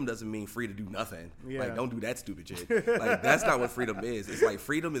freedom doesn't mean free to do nothing. Yeah. Like, don't do that stupid shit. Like, that's not what freedom is. It's like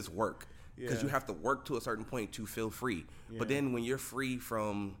freedom is work, because Yeah. you have to work to a certain point to feel free. Yeah. But then when you're free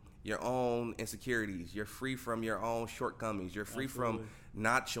from your own insecurities, you're free from your own shortcomings, you're free from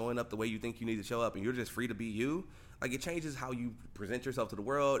not showing up the way you think you need to show up, and you're just free to be you. Like, it changes how you present yourself to the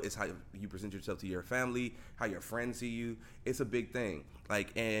world. It's how you present yourself to your family, how your friends see you. It's a big thing.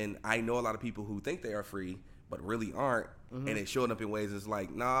 Like, and I know a lot of people who think they are free, but really aren't. And it's showing up in ways it's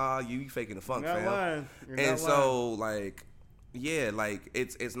like, nah, you faking the funk, You're not fam. lying. You're And not so, like, yeah, like,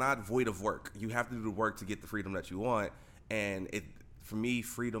 it's not void of work. You have to do the work to get the freedom that you want. And for me,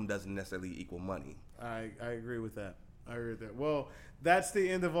 freedom doesn't necessarily equal money. I agree with that. I agree with that. Well, that's the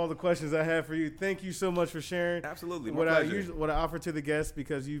end of all the questions I have for you. Thank you so much for sharing. Absolutely, my What pleasure. what I offer to the guests,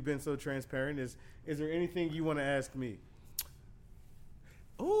 because you've been so transparent, is there anything you want to ask me?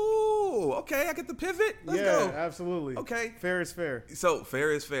 Ooh, okay, I get the pivot. Let's go. Absolutely. Okay. Fair is fair. So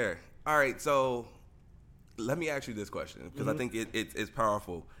fair is fair. All right, so let me ask you this question, because I think it's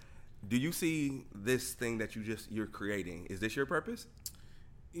powerful. Do you see this thing that you're creating? Is this your purpose?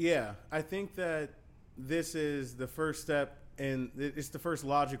 Yeah, I think that this is the first step, and it's the first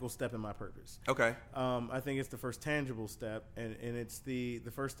logical step in my purpose. Okay. I think it's the first tangible step, and it's the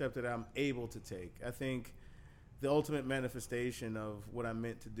first step that I'm able to take. I think the ultimate manifestation of what I'm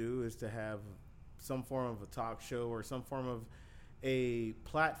meant to do is to have some form of a talk show or some form of a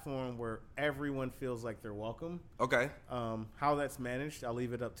platform where everyone feels like they're welcome. Okay. How that's managed, I'll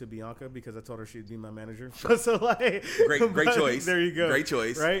leave it up to Bianca, because I told her she'd be my manager. So like, Great choice. There you go. Great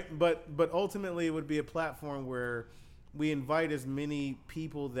choice. Right? But ultimately it would be a platform where we invite as many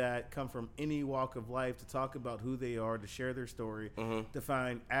people that come from any walk of life to talk about who they are, to share their story, to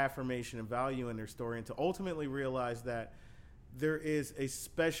find affirmation and value in their story, and to ultimately realize that there is a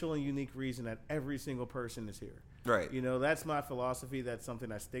special and unique reason that every single person is here. Right. You know, that's my philosophy. That's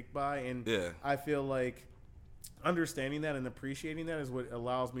something I stick by. And Yeah. I feel like understanding that and appreciating that is what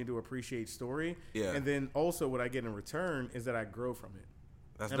allows me to appreciate story. Yeah. And then also what I get in return is that I grow from it.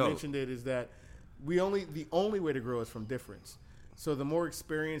 That's I dope. mentioned it is that the only way to grow is from difference. So the more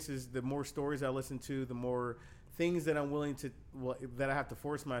experiences, the more stories I listen to, the more things that I'm willing to, that I have to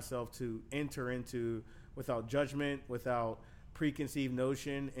force myself to enter into without judgment, without preconceived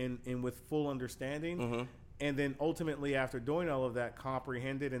notion, and with full understanding. And then ultimately, after doing all of that,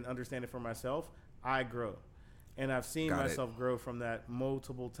 comprehend it and understand it for myself, I grow. And I've seen myself grow from that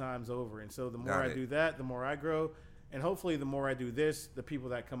multiple times over. And so the more I do that, the more I grow. And hopefully the more I do this, the people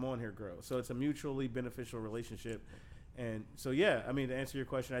that come on here grow. So it's a mutually beneficial relationship. And so, yeah, I mean, to answer your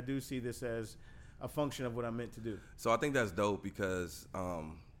question, I do see this as a function of what I'm meant to do. So I think that's dope, because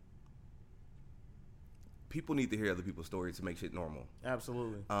people need to hear other people's stories to make shit normal.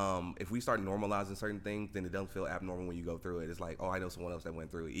 Absolutely. If we start normalizing certain things, then it doesn't feel abnormal when you go through it. It's like, oh, I know someone else that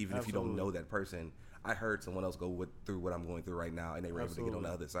went through it. Even if you don't know that person, I heard someone else go through what I'm going through right now, and they were able to get on the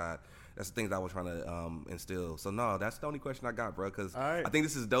other side. That's the things I was trying to instill. So, no, that's the only question I got, bro, because I think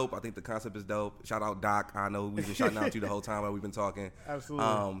this is dope. I think the concept is dope. Shout out, Doc. I know we've been shouting out to you the whole time while we've been talking.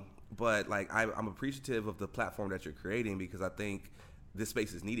 Absolutely. But, like, I'm appreciative of the platform that you're creating, because I think this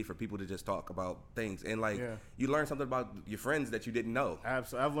space is needed for people to just talk about things. And, like, you learn something about your friends that you didn't know.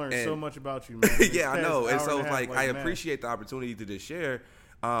 Absolutely. I've learned so much about you, man. Yeah, I know. And so, like, I man. appreciate the opportunity to just share.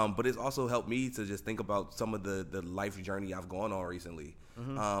 But it's also helped me to just think about some of the life journey I've gone on recently.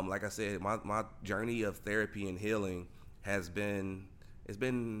 Like I said, my journey of therapy and healing it's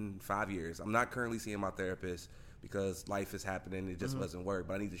been 5 years. I'm not currently seeing my therapist because life is happening. It just doesn't work.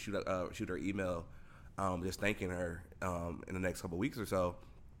 But I need to shoot her email, just thanking her in the next couple of weeks or so.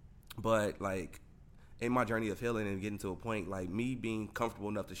 But, like, in my journey of healing and getting to a point, like, me being comfortable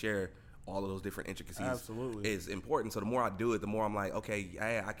enough to share all of those different intricacies Absolutely. is important. So the more I do it, the more I'm like, okay,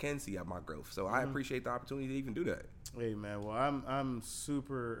 I can see my growth. So I appreciate the opportunity to even do that. Hey man, well I'm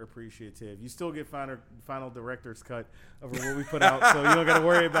super appreciative. You still get final director's cut over what we put out, so you don't got to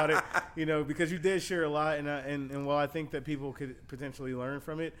worry about it. Because you did share a lot, and while I think that people could potentially learn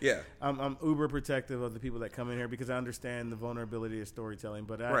from it, I'm uber protective of the people that come in here because I understand the vulnerability of storytelling.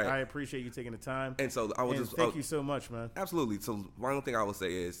 But I appreciate you taking the time. And so thank you so much, man. Absolutely. So one thing I will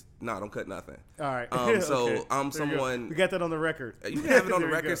say is, don't cut nothing. All right. So okay. I'm someone. We got that on the record. You can have it on the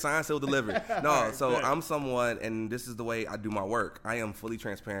record, signed, sealed, delivered. No, right, so good. I'm someone, and this is the way I do my work. I am fully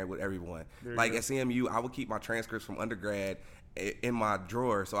transparent with everyone. Like at CMU, I would keep my transcripts from undergrad in my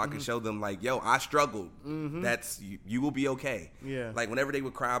drawer so I can show them like, yo, I struggled. That's you will be okay. Yeah. Like whenever they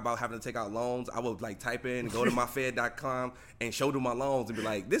would cry about having to take out loans, I would like type in and go to myfed.com and show them my loans and be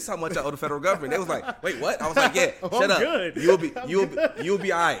like, this is how much I owe the federal government. They was like, wait, what? I was like, yeah, shut up. Good. You'll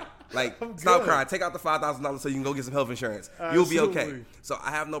be all right. Like, stop crying. Take out the $5,000 so you can go get some health insurance. You'll be okay. So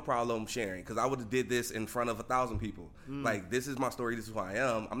I have no problem sharing because I would have did this in front of 1,000 people. Like, this is my story. This is who I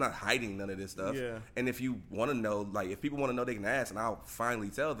am. I'm not hiding none of this stuff. Yeah. And if you want to know, like, if people want to know, they can ask, and I'll finally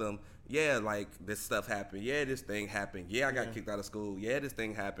tell them, yeah, like, this stuff happened. Yeah, this thing happened. Yeah, I got kicked out of school. Yeah, this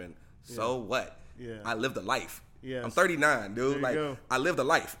thing happened. So what? Yeah. I lived a life. Yes. I'm 39, dude. Like, go. I lived a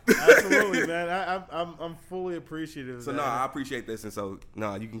life. Absolutely, man. I'm fully appreciative of So, that. no, I appreciate this. And so,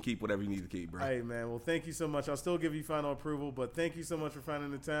 no, you can keep whatever you need to keep, bro. Hey, man. Well, thank you so much. I'll still give you final approval, but thank you so much for finding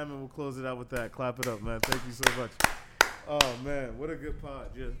the time, and we'll close it out with that. Clap it up, man. Thank you so much. Oh, man. What a good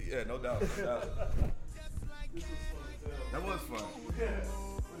pod, Jim. Yeah, no doubt. No doubt. That was fun.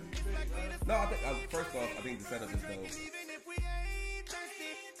 No, I think, first off, I think the setup is dope.